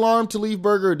get the alarm to leave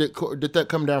Burger, or did that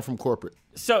come down from corporate?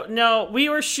 So, no, we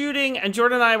were shooting, and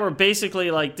Jordan and I were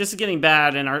basically like, this is getting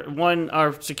bad, and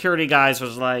our security guys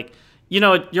was like,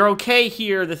 you're okay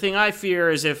here. The thing I fear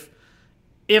is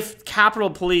if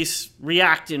Capitol Police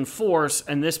react in force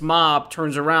and this mob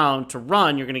turns around to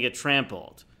run, you're going to get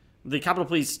trampled. The Capitol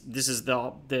Police, this is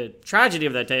the tragedy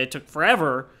of that day. It took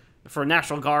forever for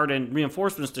National Guard and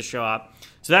reinforcements to show up.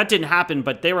 So that didn't happen,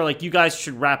 but they were like, you guys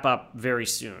should wrap up very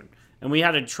soon. And we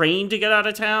had a train to get out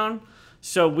of town.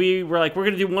 So we were like, we're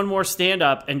going to do one more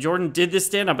stand-up. And Jordan did this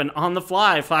stand-up, and on the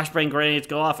fly, flashbang grenades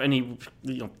go off, and he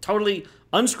totally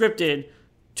unscripted,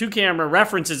 to camera,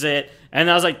 references it. And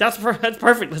I was like, that's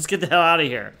perfect. Let's get the hell out of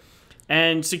here.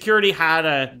 And security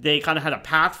they kind of had a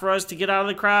path for us to get out of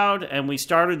the crowd. And we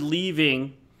started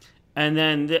leaving. And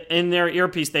then in their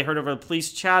earpiece, they heard over the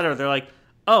police chatter. They're like,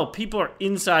 oh, people are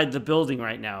inside the building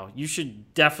right now. You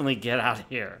should definitely get out of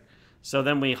here. So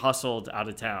then we hustled out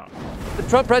of town. The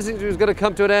Trump presidency was going to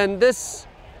come to an end. This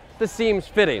seems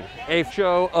fitting. A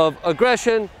show of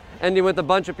aggression ending with a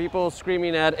bunch of people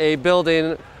screaming at a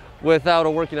building without a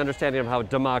working understanding of how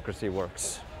democracy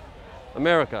works.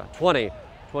 America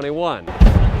 2021.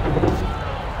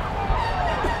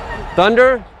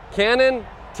 Thunder, cannon,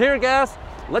 tear gas.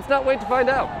 Let's not wait to find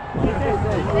out. All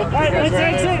right, let's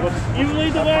exit. You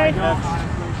lead the way. All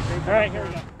right, here we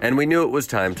go. And we knew it was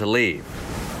time to leave.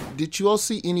 Did you all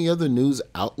see any other news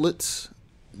outlets?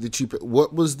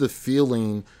 What was the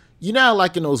feeling? You know how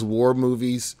like in those war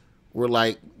movies where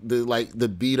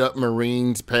the beat up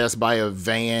Marines pass by a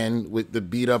van with the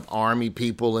beat up army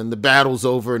people and the battle's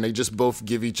over and they just both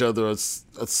give each other a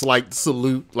slight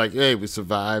salute like, hey, we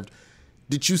survived.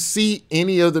 Did you see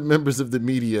any other members of the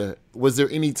media? Was there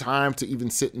any time to even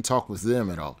sit and talk with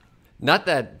them at all? Not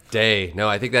that day. No,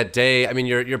 I think that day, I mean,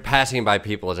 you're passing by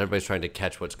people as everybody's trying to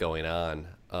catch what's going on.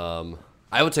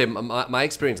 I would say my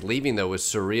experience leaving, though, was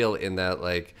surreal in that,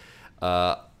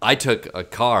 I took a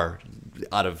car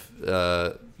out of,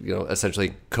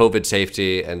 essentially COVID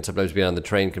safety, and sometimes being on the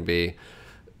train can be,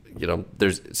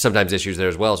 there's sometimes issues there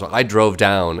as well. So I drove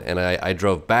down and I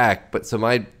drove back. But so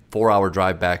my 4-hour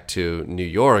drive back to New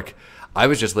York, I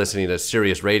was just listening to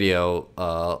Sirius Radio,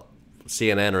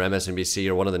 CNN or MSNBC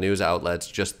or one of the news outlets,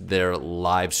 just their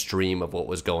live stream of what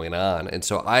was going on. And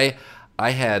so I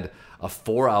had a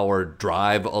 4-hour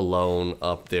drive alone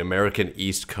up the American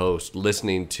East Coast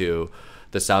listening to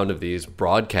the sound of these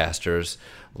broadcasters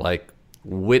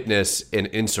witness an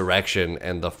insurrection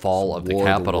and the fall of the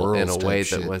Capitol in a way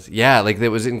that was,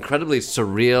 it was incredibly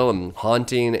surreal and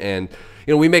haunting. And,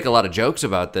 we make a lot of jokes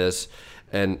about this,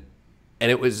 and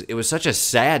it was such a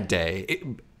sad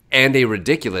day and a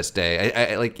ridiculous day.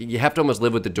 I you have to almost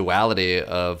live with the duality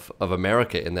of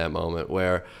America in that moment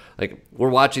where, we're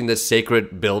watching this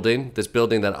sacred building, this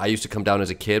building that I used to come down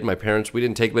as a kid. My parents, we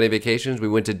didn't take many vacations. We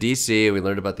went to D.C. and we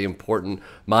learned about the important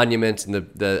monuments and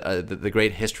the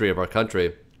great history of our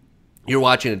country. You're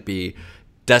watching it be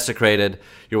desecrated.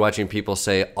 You're watching people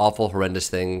say awful, horrendous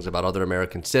things about other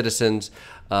American citizens.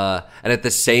 And at the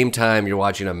same time, you're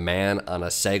watching a man on a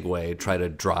Segway try to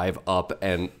drive up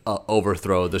and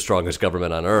overthrow the strongest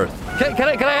government on earth. Can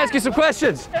I ask you some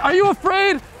questions? Are you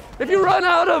afraid if you run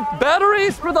out of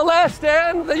batteries for the last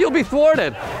stand that you'll be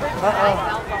thwarted?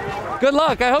 Good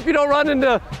luck. I hope you don't run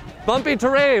into bumpy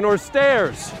terrain or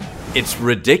stairs. It's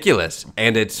ridiculous,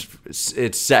 and it's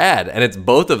sad, and it's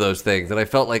both of those things. And I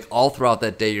felt like all throughout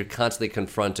that day, you're constantly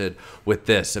confronted with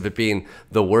this, of it being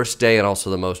the worst day and also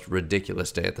the most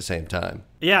ridiculous day at the same time.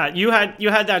 Yeah, you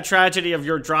had that tragedy of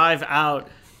your drive out.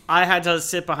 I had to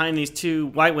sit behind these two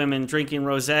white women drinking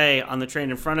rosé on the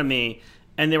train in front of me.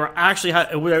 And they were actually,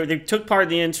 they took part in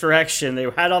the insurrection. They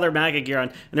had all their MAGA gear on.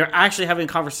 And they're actually having a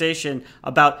conversation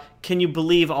about, can you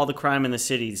believe all the crime in the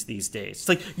cities these days? It's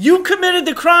like, you committed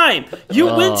the crime. You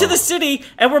went to the city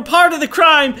and were part of the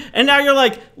crime. And now you're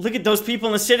like, look at those people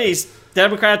in the cities.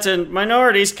 Democrats and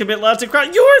minorities commit lots of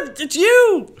crime. It's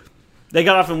you. They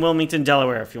got off in Wilmington,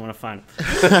 Delaware, if you want to find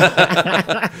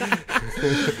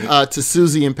them. To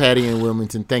Susie and Patty in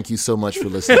Wilmington, thank you so much for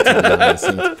listening to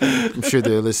the I'm sure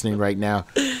they're listening right now.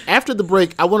 After the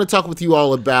break, I want to talk with you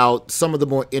all about some of the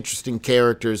more interesting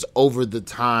characters over the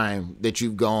time that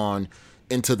you've gone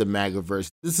into the MAGAverse.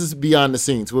 This is Beyond the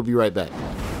Scenes. We'll be right back.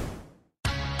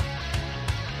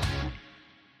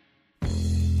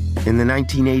 In the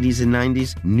 1980s and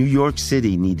 90s, New York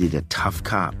City needed a tough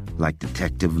cop like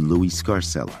Detective Louis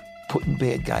Scarcella. Putting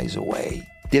bad guys away.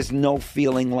 There's no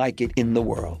feeling like it in the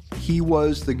world. He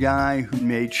was the guy who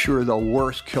made sure the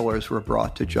worst killers were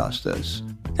brought to justice.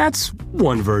 That's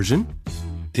one version.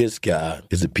 This guy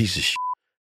is a piece of shit.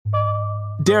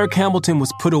 Derek Hamilton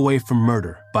was put away for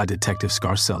murder by Detective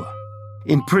Scarcella.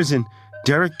 In prison,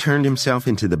 Derek turned himself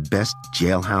into the best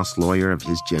jailhouse lawyer of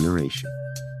his generation.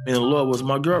 And the law was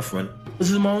my girlfriend. This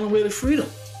is my only way to freedom.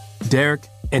 Derek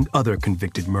and other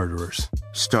convicted murderers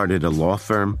started a law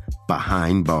firm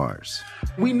behind bars.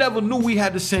 We never knew we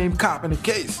had the same cop in the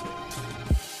case.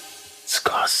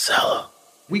 Scarcella.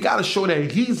 We gotta show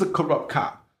that he's a corrupt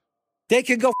cop. They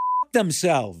can go f***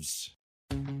 themselves.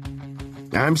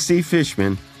 I'm Steve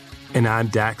Fishman. And I'm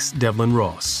Dax Devlin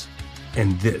Ross.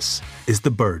 And this is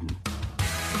The Burden.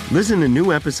 Listen to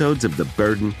new episodes of The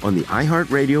Burden on the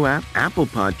iHeartRadio app, Apple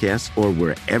Podcasts, or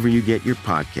wherever you get your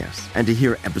podcasts. And to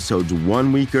hear episodes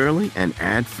 1 week early and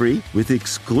ad-free with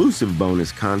exclusive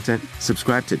bonus content,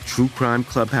 subscribe to True Crime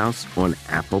Clubhouse on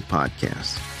Apple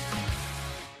Podcasts.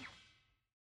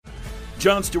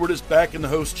 Jon Stewart is back in the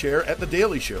host chair at The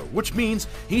Daily Show, which means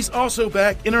he's also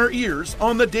back in our ears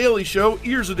on The Daily Show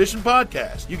Ears Edition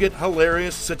podcast. You get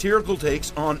hilarious, satirical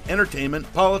takes on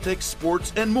entertainment, politics,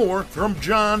 sports, and more from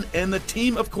Jon and the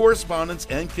team of correspondents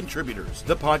and contributors.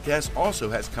 The podcast also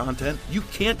has content you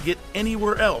can't get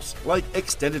anywhere else, like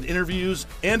extended interviews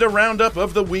and a roundup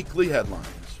of the weekly headlines.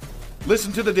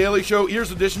 Listen to The Daily Show Ears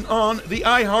Edition on the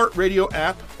iHeartRadio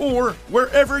app or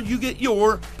wherever you get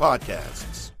your podcasts.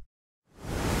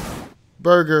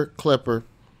 Burger, Clipper,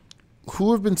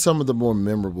 who have been some of the more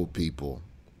memorable people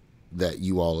that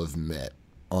you all have met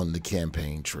on the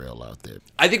campaign trail out there?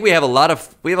 I think we have a lot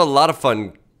of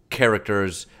fun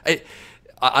characters.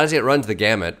 Honestly, it runs the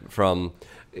gamut from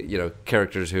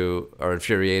characters who are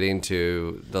infuriating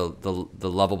to the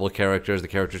lovable characters, the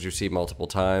characters you see multiple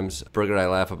times. Burger and I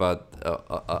laugh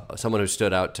about someone who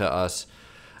stood out to us.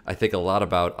 I think a lot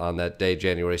about on that day,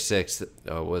 January 6th,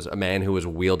 was a man who was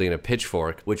wielding a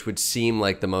pitchfork, which would seem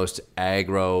like the most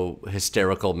aggro,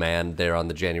 hysterical man there on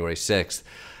the January 6th.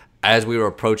 As we were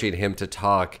approaching him to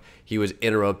talk, he was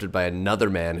interrupted by another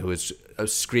man who was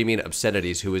screaming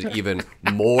obscenities, who was even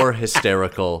more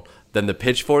hysterical than the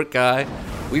pitchfork guy.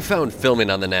 We found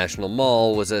filming on the National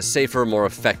Mall was a safer, more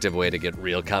effective way to get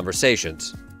real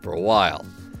conversations for a while.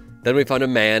 Then we found a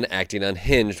man acting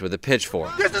unhinged with a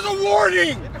pitchfork. This is a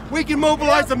warning! We can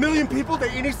mobilize 1 million people to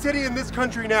any city in this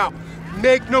country now.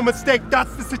 Make no mistake,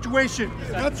 that's the situation.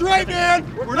 That's right,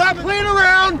 man! We're not playing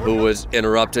around! Who was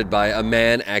interrupted by a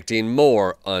man acting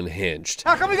more unhinged.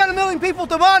 How come we got 1 million people at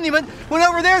the monument when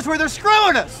over there's where they're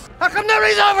screwing us? How come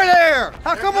nobody's over there?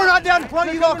 How come we're not down? Why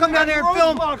don't you all come down there and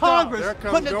film Congress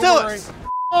putting it to us?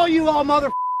 All you all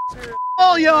mother...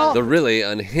 all y'all! The really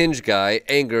unhinged guy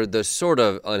angered the sort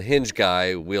of unhinged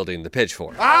guy wielding the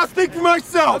pitchfork. I'll speak for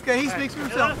myself! Okay, he speaks for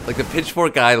himself. Like the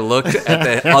pitchfork guy looked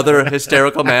at the other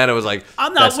hysterical man and was like,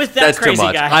 I'm not with that that's crazy too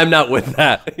much. guy. I'm not with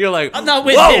that. You're like, I'm not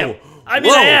with whoa! him. I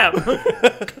mean, Whoa! I am.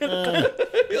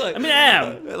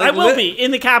 Like, I will be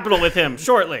in the Capitol with him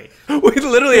shortly. We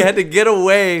literally had to get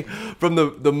away from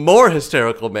the more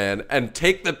hysterical man and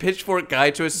take the pitchfork guy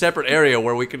to a separate area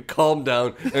where we could calm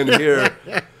down and hear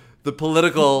the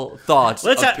political thoughts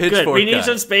of pitchfork good. We need guy.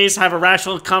 some space, have a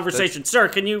rational conversation. Sir,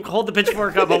 can you hold the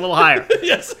pitchfork up a little higher?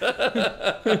 Yes.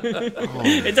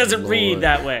 It doesn't read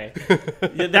that way.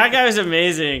 That guy was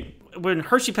amazing. When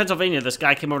Hershey, Pennsylvania, this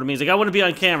guy came over to me. He's like, I want to be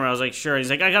on camera. I was like, sure. He's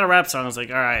like, I got a rap song. I was like,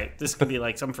 all right, this could be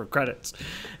like something for credits.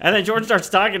 And then George starts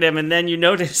talking to him, and then you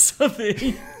notice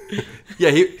something. Yeah,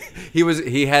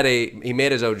 he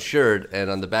made his own shirt, and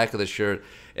on the back of the shirt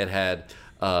it had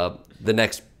the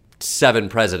next 7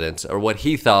 presidents, or what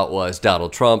he thought was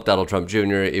Donald Trump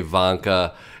Jr.,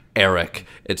 Ivanka, Eric,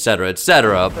 etc.,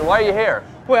 etc. So why are you here?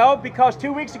 Well, because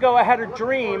 2 weeks ago I had a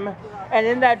dream, and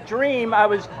in that dream I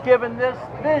was given this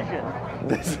vision.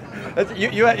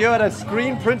 You had a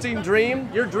screen printing dream?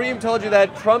 Your dream told you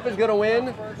that Trump is going to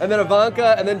win, and then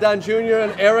Ivanka, and then Don Jr.,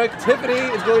 and Eric. Tiffany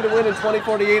is going to win in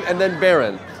 2048, and then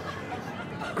Barron.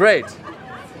 Great.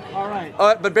 All right.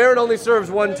 But Barron only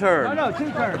serves 1 term. No,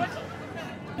 2 terms.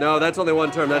 No, that's only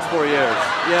 1 term. That's 4 years.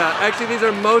 Yeah, actually, these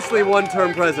are mostly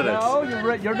 1-term presidents. No,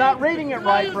 you're not reading it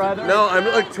right, brother. No, I'm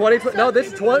like 20. No,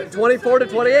 this is 24 to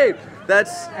 28.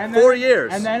 That's 4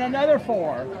 years. And then another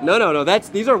 4. No.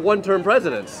 These are 1-term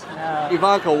presidents.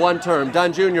 Ivanka 1 term.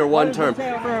 Don Jr. 1 term. What's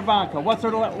it for Ivanka?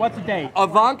 What's the date?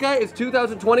 Ivanka is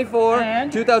 2024,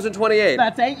 and 2028.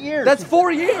 That's 8 years. That's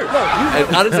 4 years.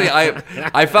 And honestly,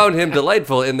 I found him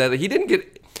delightful in that he didn't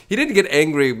he didn't get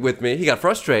angry with me. He got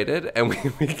frustrated, and we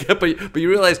kept. But you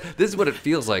realize this is what it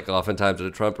feels like oftentimes at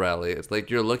a Trump rally. It's like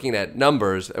you're looking at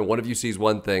numbers, and one of you sees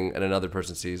one thing, and another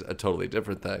person sees a totally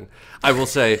different thing. I will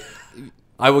say,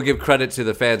 I will give credit to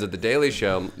the fans of The Daily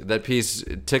Show. That piece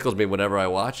tickles me whenever I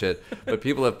watch it. But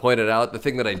people have pointed out the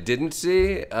thing that I didn't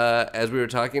see as we were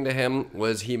talking to him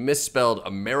was he misspelled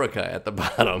America at the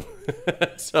bottom.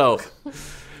 So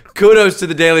kudos to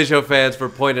The Daily Show fans for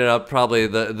pointing out probably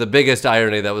the biggest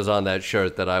irony that was on that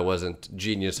shirt that I wasn't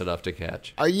genius enough to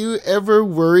catch. Are you ever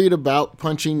worried about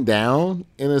punching down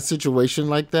in a situation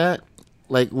like that?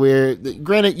 Like where,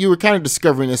 granted, you were kind of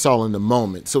discovering this all in the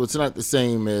moment, so it's not the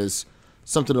same as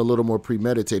something a little more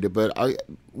premeditated. But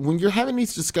when you're having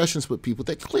these discussions with people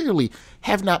that clearly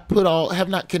have not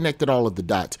connected all of the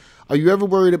dots, are you ever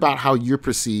worried about how you're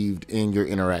perceived in your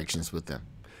interactions with them?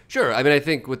 Sure. I mean, I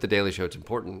think with The Daily Show, it's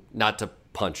important not to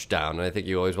punch down. And I think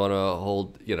you always want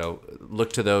to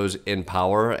look to those in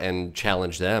power and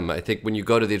challenge them. I think when you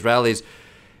go to these rallies,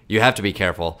 you have to be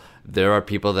careful. There are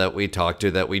people that we talk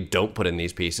to that we don't put in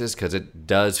these pieces because it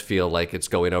does feel like it's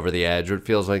going over the edge, or it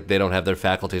feels like they don't have their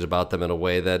faculties about them in a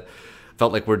way that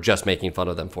felt like we're just making fun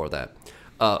of them for that.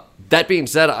 That being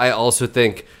said, I also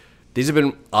think these have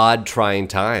been odd, trying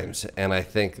times. And I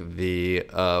think the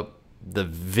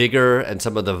vigor and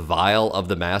some of the vile of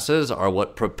the masses are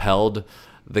what propelled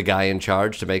the guy in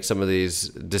charge to make some of these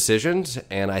decisions.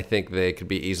 And I think they could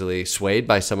be easily swayed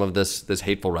by some of this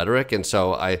hateful rhetoric. And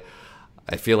so I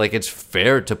feel like it's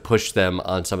fair to push them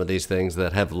on some of these things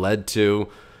that have led to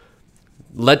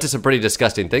some pretty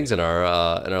disgusting things in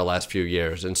our last few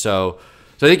years. And so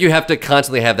I think you have to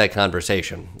constantly have that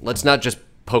conversation. Let's not just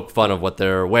poke fun of what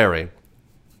they're wearing.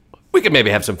 We could maybe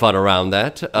have some fun around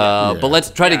that, but let's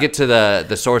try to get to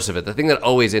the source of it. The thing that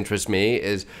always interests me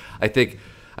is, I think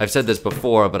I've said this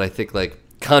before, but I think like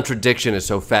contradiction is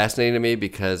so fascinating to me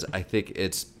because I think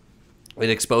it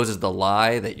exposes the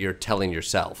lie that you're telling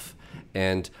yourself.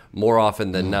 And more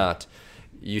often than not,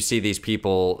 you see these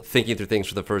people thinking through things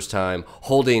for the first time,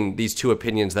 holding these two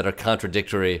opinions that are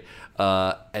contradictory,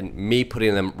 and me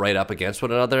putting them right up against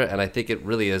one another. And I think it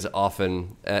really is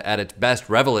often, at its best,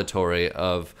 revelatory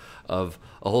of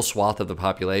a whole swath of the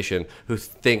population who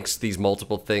thinks these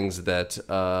multiple things that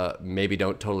maybe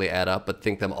don't totally add up, but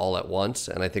think them all at once.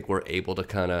 And I think we're able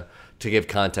to give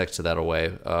context to that away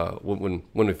when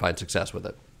we find success with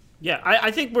it. Yeah, I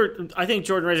think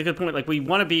Jordan raised a good point. Like, we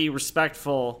want to be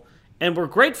respectful, and we're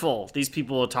grateful these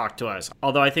people will talk to us.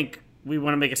 Although I think we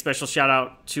want to make a special shout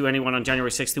out to anyone on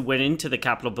January 6th who went into the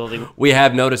Capitol building. We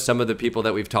have noticed some of the people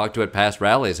that we've talked to at past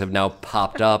rallies have now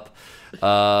popped up.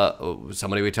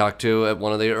 Somebody we talked to at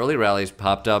one of the early rallies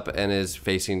popped up and is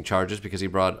facing charges because he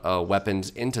brought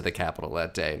weapons into the Capitol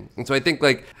that day. And so I think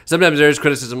like sometimes there's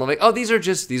criticism of like, oh, these are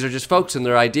just folks and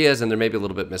their ideas, and they're maybe a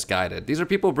little bit misguided. These are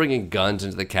people bringing guns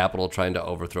into the Capitol trying to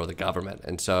overthrow the government.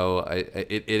 And so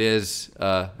it is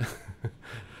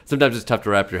sometimes it's tough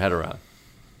to wrap your head around.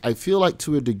 I feel like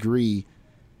to a degree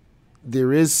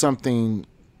there is something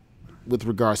with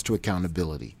regards to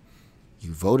accountability.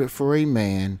 You voted for a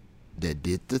man that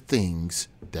did the things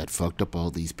that fucked up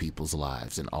all these people's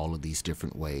lives in all of these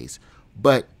different ways.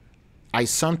 But I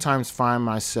sometimes find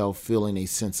myself feeling a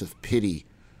sense of pity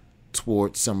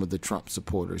towards some of the Trump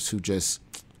supporters who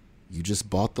you just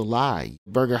bought the lie.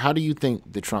 Berger, how do you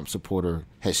think the Trump supporter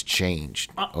has changed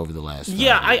over the last 5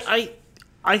 years?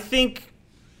 I think,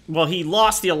 well, he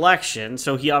lost the election,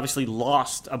 so he obviously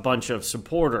lost a bunch of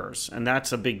supporters, and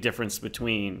that's a big difference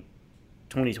between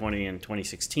 2020 and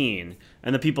 2016.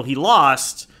 And the people he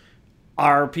lost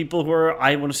are people who are,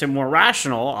 I want to say, more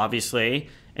rational, obviously.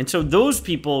 And so those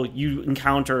people you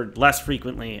encountered less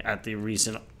frequently at the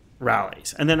recent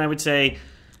rallies. And then I would say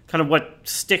kind of what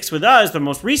sticks with us, the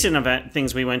most recent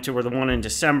things we went to were the one in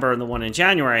December and the one in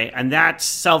January. And that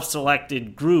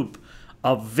self-selected group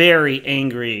of very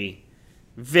angry,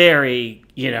 very,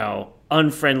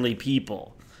 unfriendly people.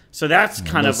 So that's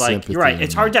kind of like, you're right.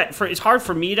 It's hard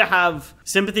for me to have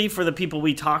sympathy for the people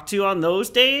we talked to on those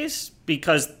days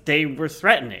because they were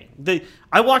threatening.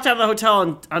 I walked out of the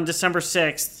hotel on December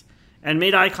 6th and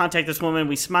made eye contact with this woman.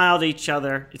 We smiled at each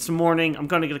other. It's the morning. I'm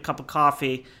going to get a cup of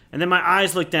coffee. And then my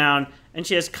eyes look down and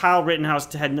she has Kyle Rittenhouse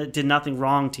did nothing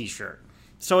wrong t-shirt.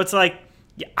 So it's like,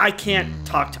 I can't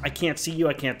I can't see you.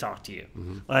 I can't talk to you.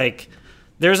 Mm-hmm. Like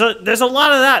there's a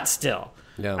lot of that still.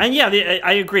 Yeah. And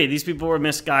I agree. These people were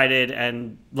misguided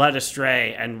and led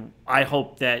astray. And I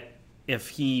hope that if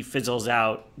he fizzles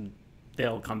out,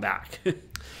 they'll come back.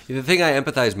 The thing I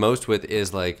empathize most with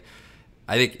is like,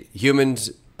 I think humans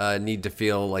need to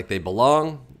feel like they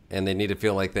belong and they need to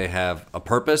feel like they have a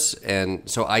purpose. And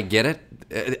so I get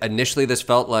it. Initially, this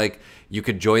felt like you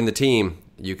could join the team.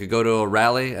 You could go to a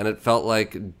rally, and it felt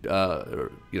like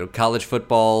college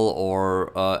football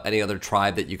or any other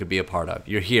tribe that you could be a part of.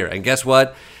 You're here, and guess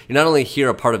what? You're not only here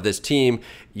a part of this team,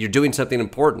 you're doing something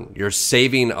important. You're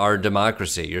saving our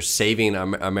democracy. You're saving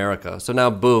America. So now,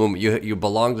 boom, you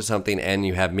belong to something and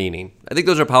you have meaning. I think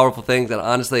those are powerful things, and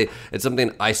honestly, it's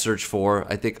something I search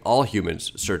for. I think all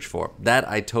humans search for. That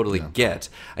I totally get.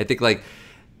 I think, like,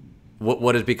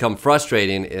 what has become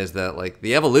frustrating is that, like,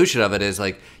 the evolution of it is,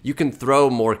 like, you can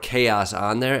throw more chaos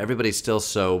on there. Everybody's still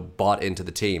so bought into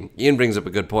the team. Ian brings up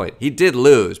a good point. He did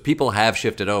lose. People have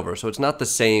shifted over, so it's not the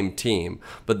same team.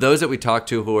 But those that we talk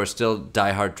to who are still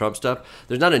diehard Trump stuff,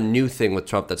 there's not a new thing with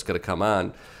Trump that's going to come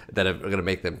on that are going to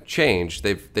make them change.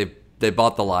 They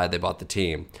bought the lie. They bought the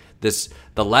team.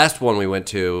 The last one we went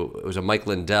to, it was a Mike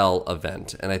Lindell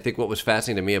event, and I think what was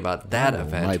fascinating to me about that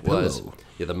event was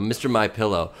the Mr. My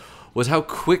Pillow. Was how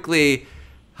quickly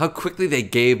they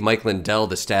gave Mike Lindell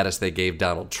the status they gave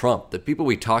Donald Trump. The people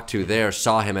we talked to there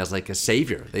saw him as like a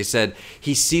savior. They said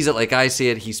he sees it like I see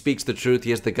it. He speaks the truth. He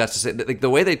has the guts to say it. Like, the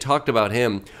way they talked about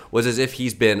him was as if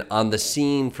he's been on the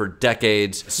scene for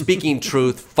decades, speaking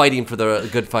truth, fighting for the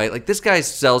good fight. Like, this guy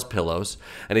sells pillows,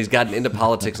 and he's gotten into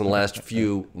politics in the last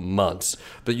few months.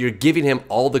 But you're giving him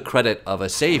all the credit of a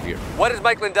savior. What is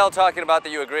Mike Lindell talking about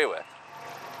that you agree with?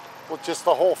 Well, just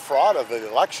the whole fraud of the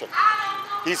election.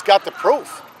 He's got the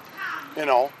proof.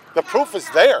 The proof is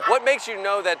there. What makes you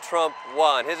know that Trump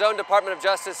won? His own Department of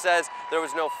Justice says there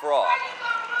was no fraud.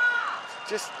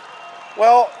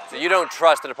 So you don't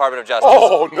trust the Department of Justice?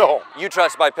 Oh, no. You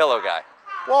trust my pillow guy?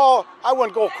 Well, I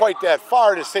wouldn't go quite that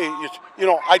far to say,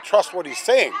 I trust what he's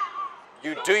saying.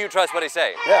 You trust what he's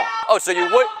saying? Yeah. Oh, so you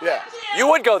would? Yeah. You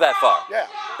would go that far? Yeah.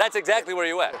 That's exactly where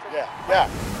you went? Yeah.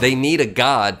 They need a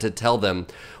God to tell them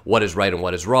what is right and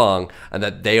what is wrong, and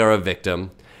that they are a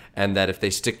victim, and that if they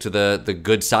stick to the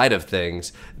good side of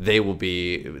things, they will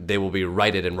be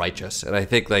righted and righteous. And I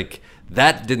think, like,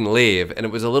 that didn't leave, and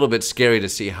it was a little bit scary to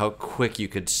see how quick you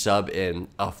could sub in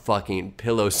a fucking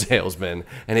pillow salesman,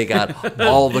 and he got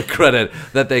all the credit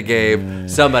that they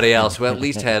gave somebody else who at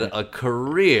least had a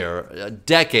career,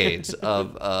 decades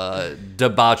of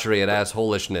debauchery and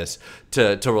assholishness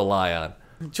to rely on.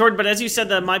 Jordan, but as you said,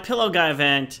 the My Pillow guy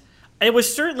event, it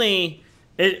was certainly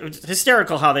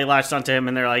hysterical how they latched onto him,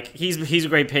 and they're like, he's a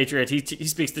great patriot. He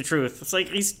speaks the truth. It's like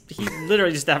he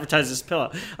literally just advertised his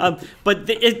pillow. But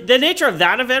the nature of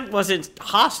that event wasn't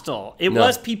hostile. It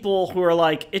was people who were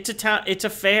like, it's a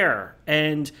fair,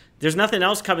 and there's nothing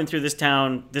else coming through this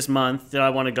town this month that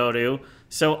I want to go to.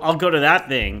 So I'll go to that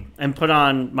thing and put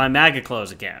on my MAGA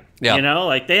clothes again. Yeah.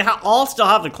 Like, they all still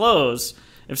have the clothes.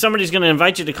 If somebody's going to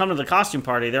invite you to come to the costume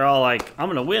party, they're all like, I'm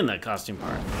going to win that costume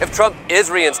party. If Trump is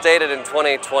reinstated in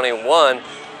 2021, do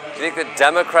you think the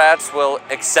Democrats will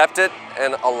accept it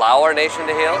and allow our nation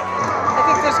to heal? I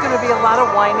think there's going to be a lot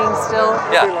of whining still.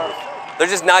 Yeah. They're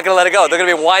just not going to let it go. They're going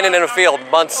to be whining in a field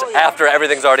months after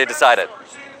everything's already decided.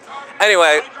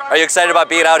 Anyway, are you excited about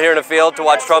being out here in a field to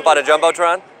watch Trump on a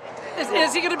Jumbotron?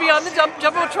 Is he going to be on the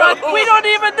Jumbotron? We don't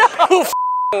even know.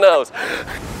 Who knows?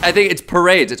 I think it's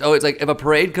parades. It's like if a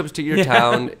parade comes to your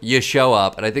town, you show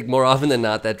up. And I think more often than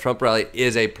not, that Trump rally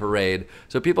is a parade.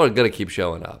 So people are going to keep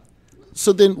showing up.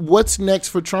 So then what's next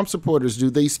for Trump supporters? Do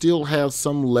they still have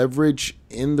some leverage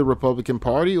in the Republican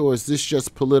Party, or is this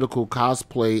just political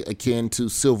cosplay akin to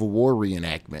Civil War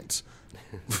reenactments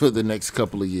for the next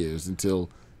couple of years until,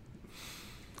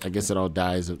 I guess, it all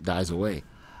dies away?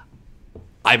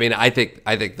 I mean, I think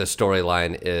the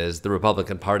storyline is the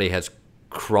Republican Party has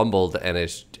crumbled and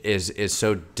is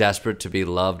so desperate to be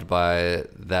loved by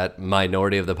that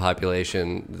minority of the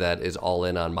population that is all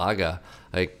in on MAGA.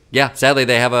 Like, yeah, sadly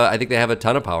I think they have a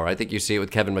ton of power. I think you see it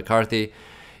with Kevin McCarthy.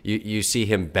 You see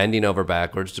him bending over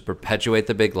backwards to perpetuate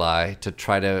the big lie, to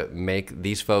try to make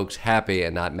these folks happy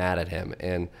and not mad at him.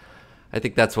 And I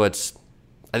think that's what's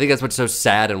so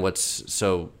sad and what's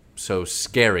so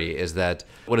scary is that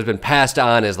what has been passed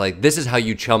on is like, this is how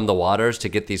you chum the waters to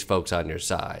get these folks on your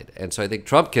side. And so I think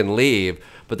Trump can leave,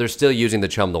 but they're still using the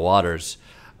chum the waters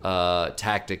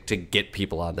tactic to get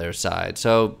people on their side.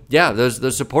 So yeah,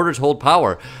 those supporters hold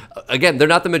power. Again, they're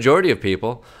not the majority of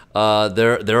people.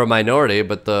 They're a minority,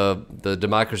 but the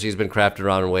democracy has been crafted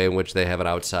around a way in which they have an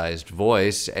outsized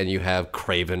voice, and you have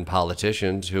craven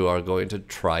politicians who are going to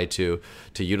try to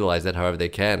utilize that however they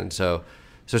can. And so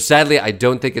sadly, I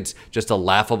don't think it's just a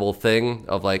laughable thing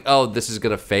of like, oh, this is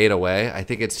going to fade away. I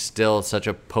think it's still such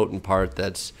a potent part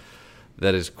that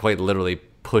is quite literally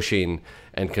pushing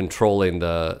and controlling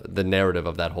the narrative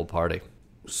of that whole party.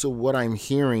 So what I'm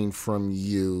hearing from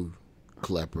you,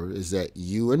 Klepper, is that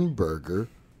you and Berger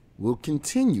will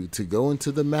continue to go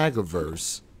into the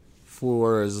MAGAverse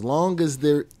for as long as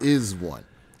there is one.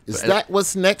 Is that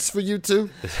what's next for you two?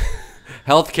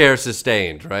 Healthcare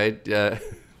sustained, right? Yeah.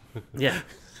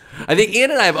 I think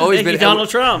Ian and I have always Thank been you, Donald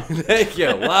Trump. Thank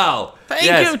you. Wow.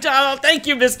 Thank you, Donald. Thank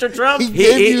you, Mr. Trump. He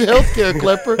gave you healthcare,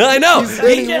 Klepper. I know. He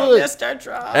said he would. Mr.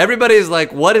 Trump. Everybody's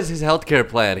like, "What is his healthcare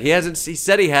plan?" He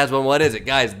said he has one. What is it,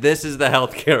 guys? This is the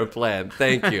healthcare plan.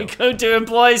 Thank you. Go to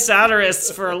employ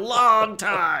satirists for a long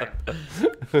time.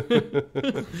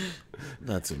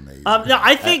 That's amazing. No,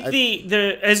 I think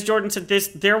the as Jordan said,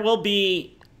 there will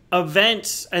be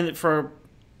events, and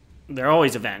there are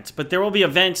always events, but there will be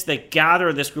events that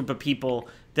gather this group of people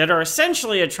that are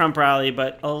essentially a Trump rally,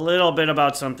 but a little bit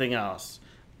about something else.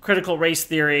 Critical race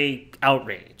theory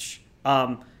outrage,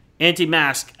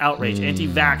 anti-mask outrage,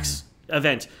 anti-vax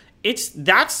event.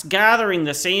 That's gathering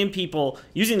the same people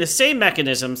using the same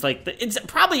mechanisms. It's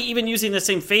probably even using the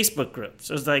same Facebook groups.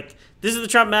 So it's like, this is the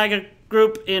Trump MAGA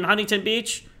group in Huntington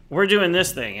Beach. We're doing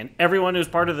this thing, and everyone who's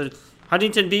part of the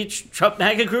Huntington Beach Trump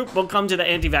MAGA group will come to the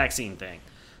anti-vaccine thing.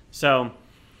 So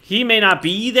he may not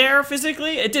be there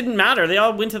physically. It didn't matter. They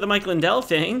all went to the Mike Lindell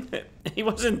thing. He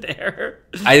wasn't there.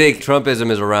 I think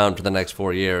Trumpism is around for the next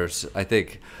 4 years. I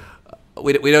think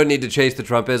we don't need to chase the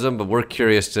Trumpism, but we're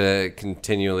curious to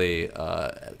continually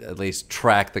at least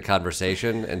track the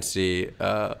conversation and see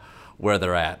where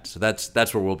they're at. So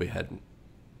that's where we'll be heading.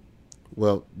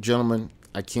 Well, gentlemen,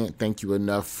 I can't thank you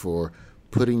enough for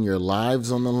putting your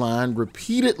lives on the line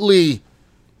repeatedly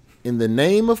in the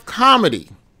name of comedy,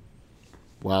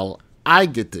 while I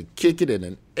get to kick it in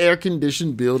an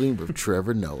air-conditioned building with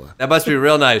Trevor Noah. That must be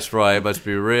real nice, Roy. It must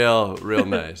be real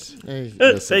nice. Hey,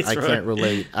 listen, Thanks, I Roy. can't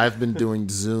relate. I've been doing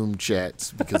Zoom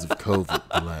chats because of COVID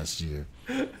the last year.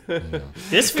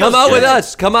 This Come out with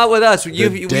us. Come out with us.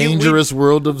 The dangerous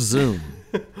world of Zoom.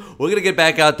 We're going to get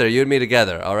back out there, you and me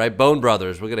together, all right? Bone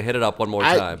Brothers. We're going to hit it up one more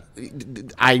time.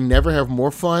 I never have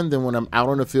more fun than when I'm out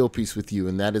on a field piece with you,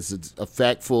 and that is a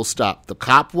fact, full stop. The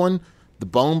cop one, the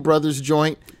Bone Brothers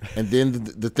joint, and then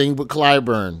the thing with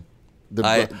Clyburn.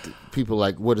 People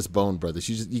like, what is Bone Brothers?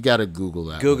 You got to Google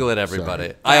that. Google one. it, everybody.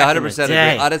 Sorry. I 100%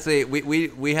 agree. Honestly,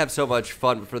 we have so much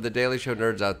fun. For the Daily Show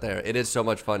nerds out there, it is so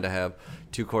much fun to have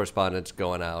two correspondents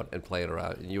going out and playing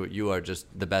around. You are just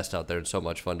the best out there and so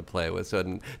much fun to play with. So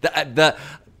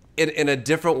in a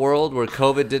different world where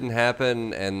COVID didn't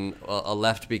happen and a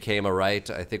left became a right,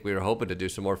 I think we were hoping to do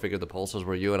some more Figure the Pulses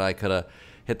where you and I could have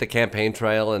hit the campaign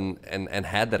trail and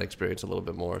had that experience a little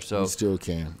bit more. So we still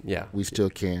can. Yeah. We still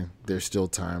can. There's still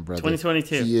time, brother.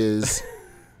 2022. He is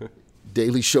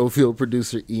Daily Show field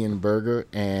producer Ian Berger,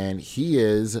 and he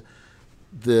is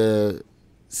the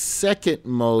second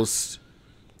most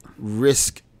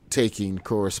risk-taking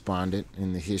correspondent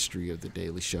in the history of the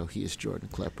Daily Show. He is Jordan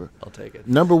Klepper. I'll take it.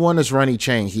 Number one is Ronnie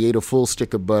Chang. He ate a full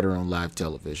stick of butter on live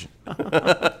television.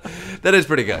 That is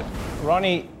pretty good.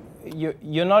 Ronnie,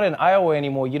 you're not in Iowa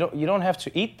anymore. You don't have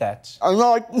to eat that. I'm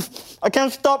not. I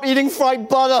can't stop eating fried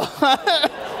butter.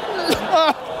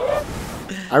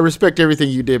 I respect everything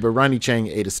you did, but Ronnie Chang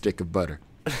ate a stick of butter.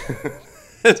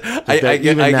 I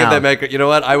give that man. You know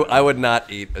what? I would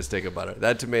not eat a stick of butter.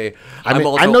 That to me,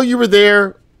 I know you were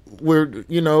there where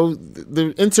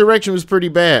the insurrection was pretty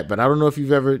bad, but I don't know if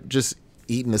you've ever just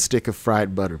eaten a stick of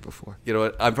fried butter before. You know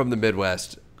what? I'm from the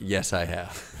Midwest. Yes, I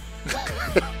have.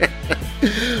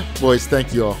 Boys,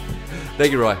 thank you all.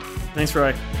 Thank you, Roy. Thanks,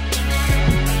 Roy.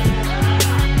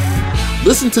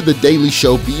 Listen to The Daily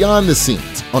Show Beyond the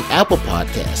Scenes on Apple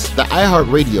Podcasts, the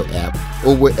iHeartRadio app,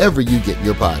 or wherever you get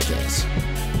your podcasts.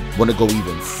 Want to go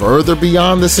even further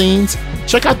beyond the scenes?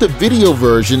 Check out the video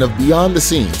version of Beyond the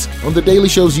Scenes on The Daily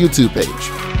Show's YouTube page.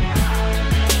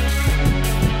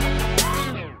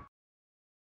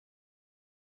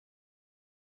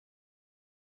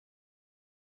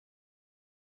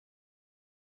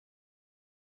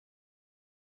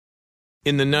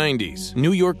 In the 90s,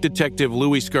 New York detective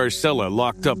Louis Scarcella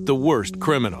locked up the worst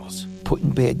criminals.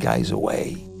 Putting bad guys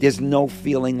away. There's no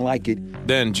feeling like it.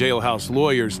 Then jailhouse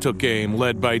lawyers took aim,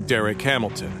 led by Derek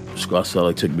Hamilton.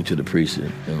 Scarcella took me to the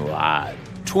precinct and lied.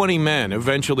 20 men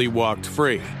eventually walked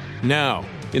free. Now,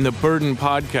 in the Burden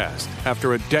podcast,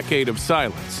 after a decade of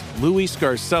silence, Louis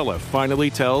Scarcella finally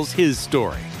tells his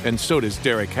story, and so does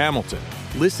Derek Hamilton.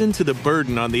 Listen to The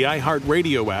Burden on the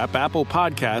iHeartRadio app, Apple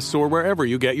Podcasts, or wherever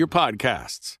you get your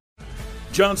podcasts.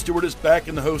 Jon Stewart is back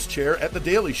in the host chair at The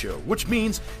Daily Show, which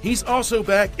means he's also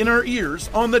back in our ears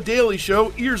on The Daily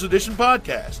Show Ears Edition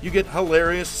podcast. You get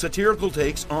hilarious, satirical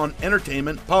takes on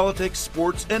entertainment, politics,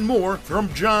 sports, and more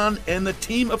from Jon and the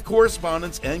team of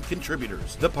correspondents and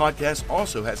contributors. The podcast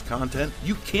also has content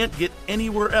you can't get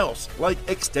anywhere else, like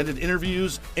extended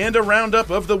interviews and a roundup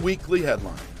of the weekly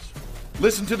headlines.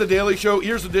 Listen to The Daily Show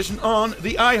Ears Edition on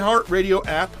the iHeartRadio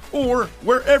app or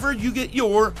wherever you get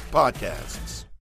your podcasts.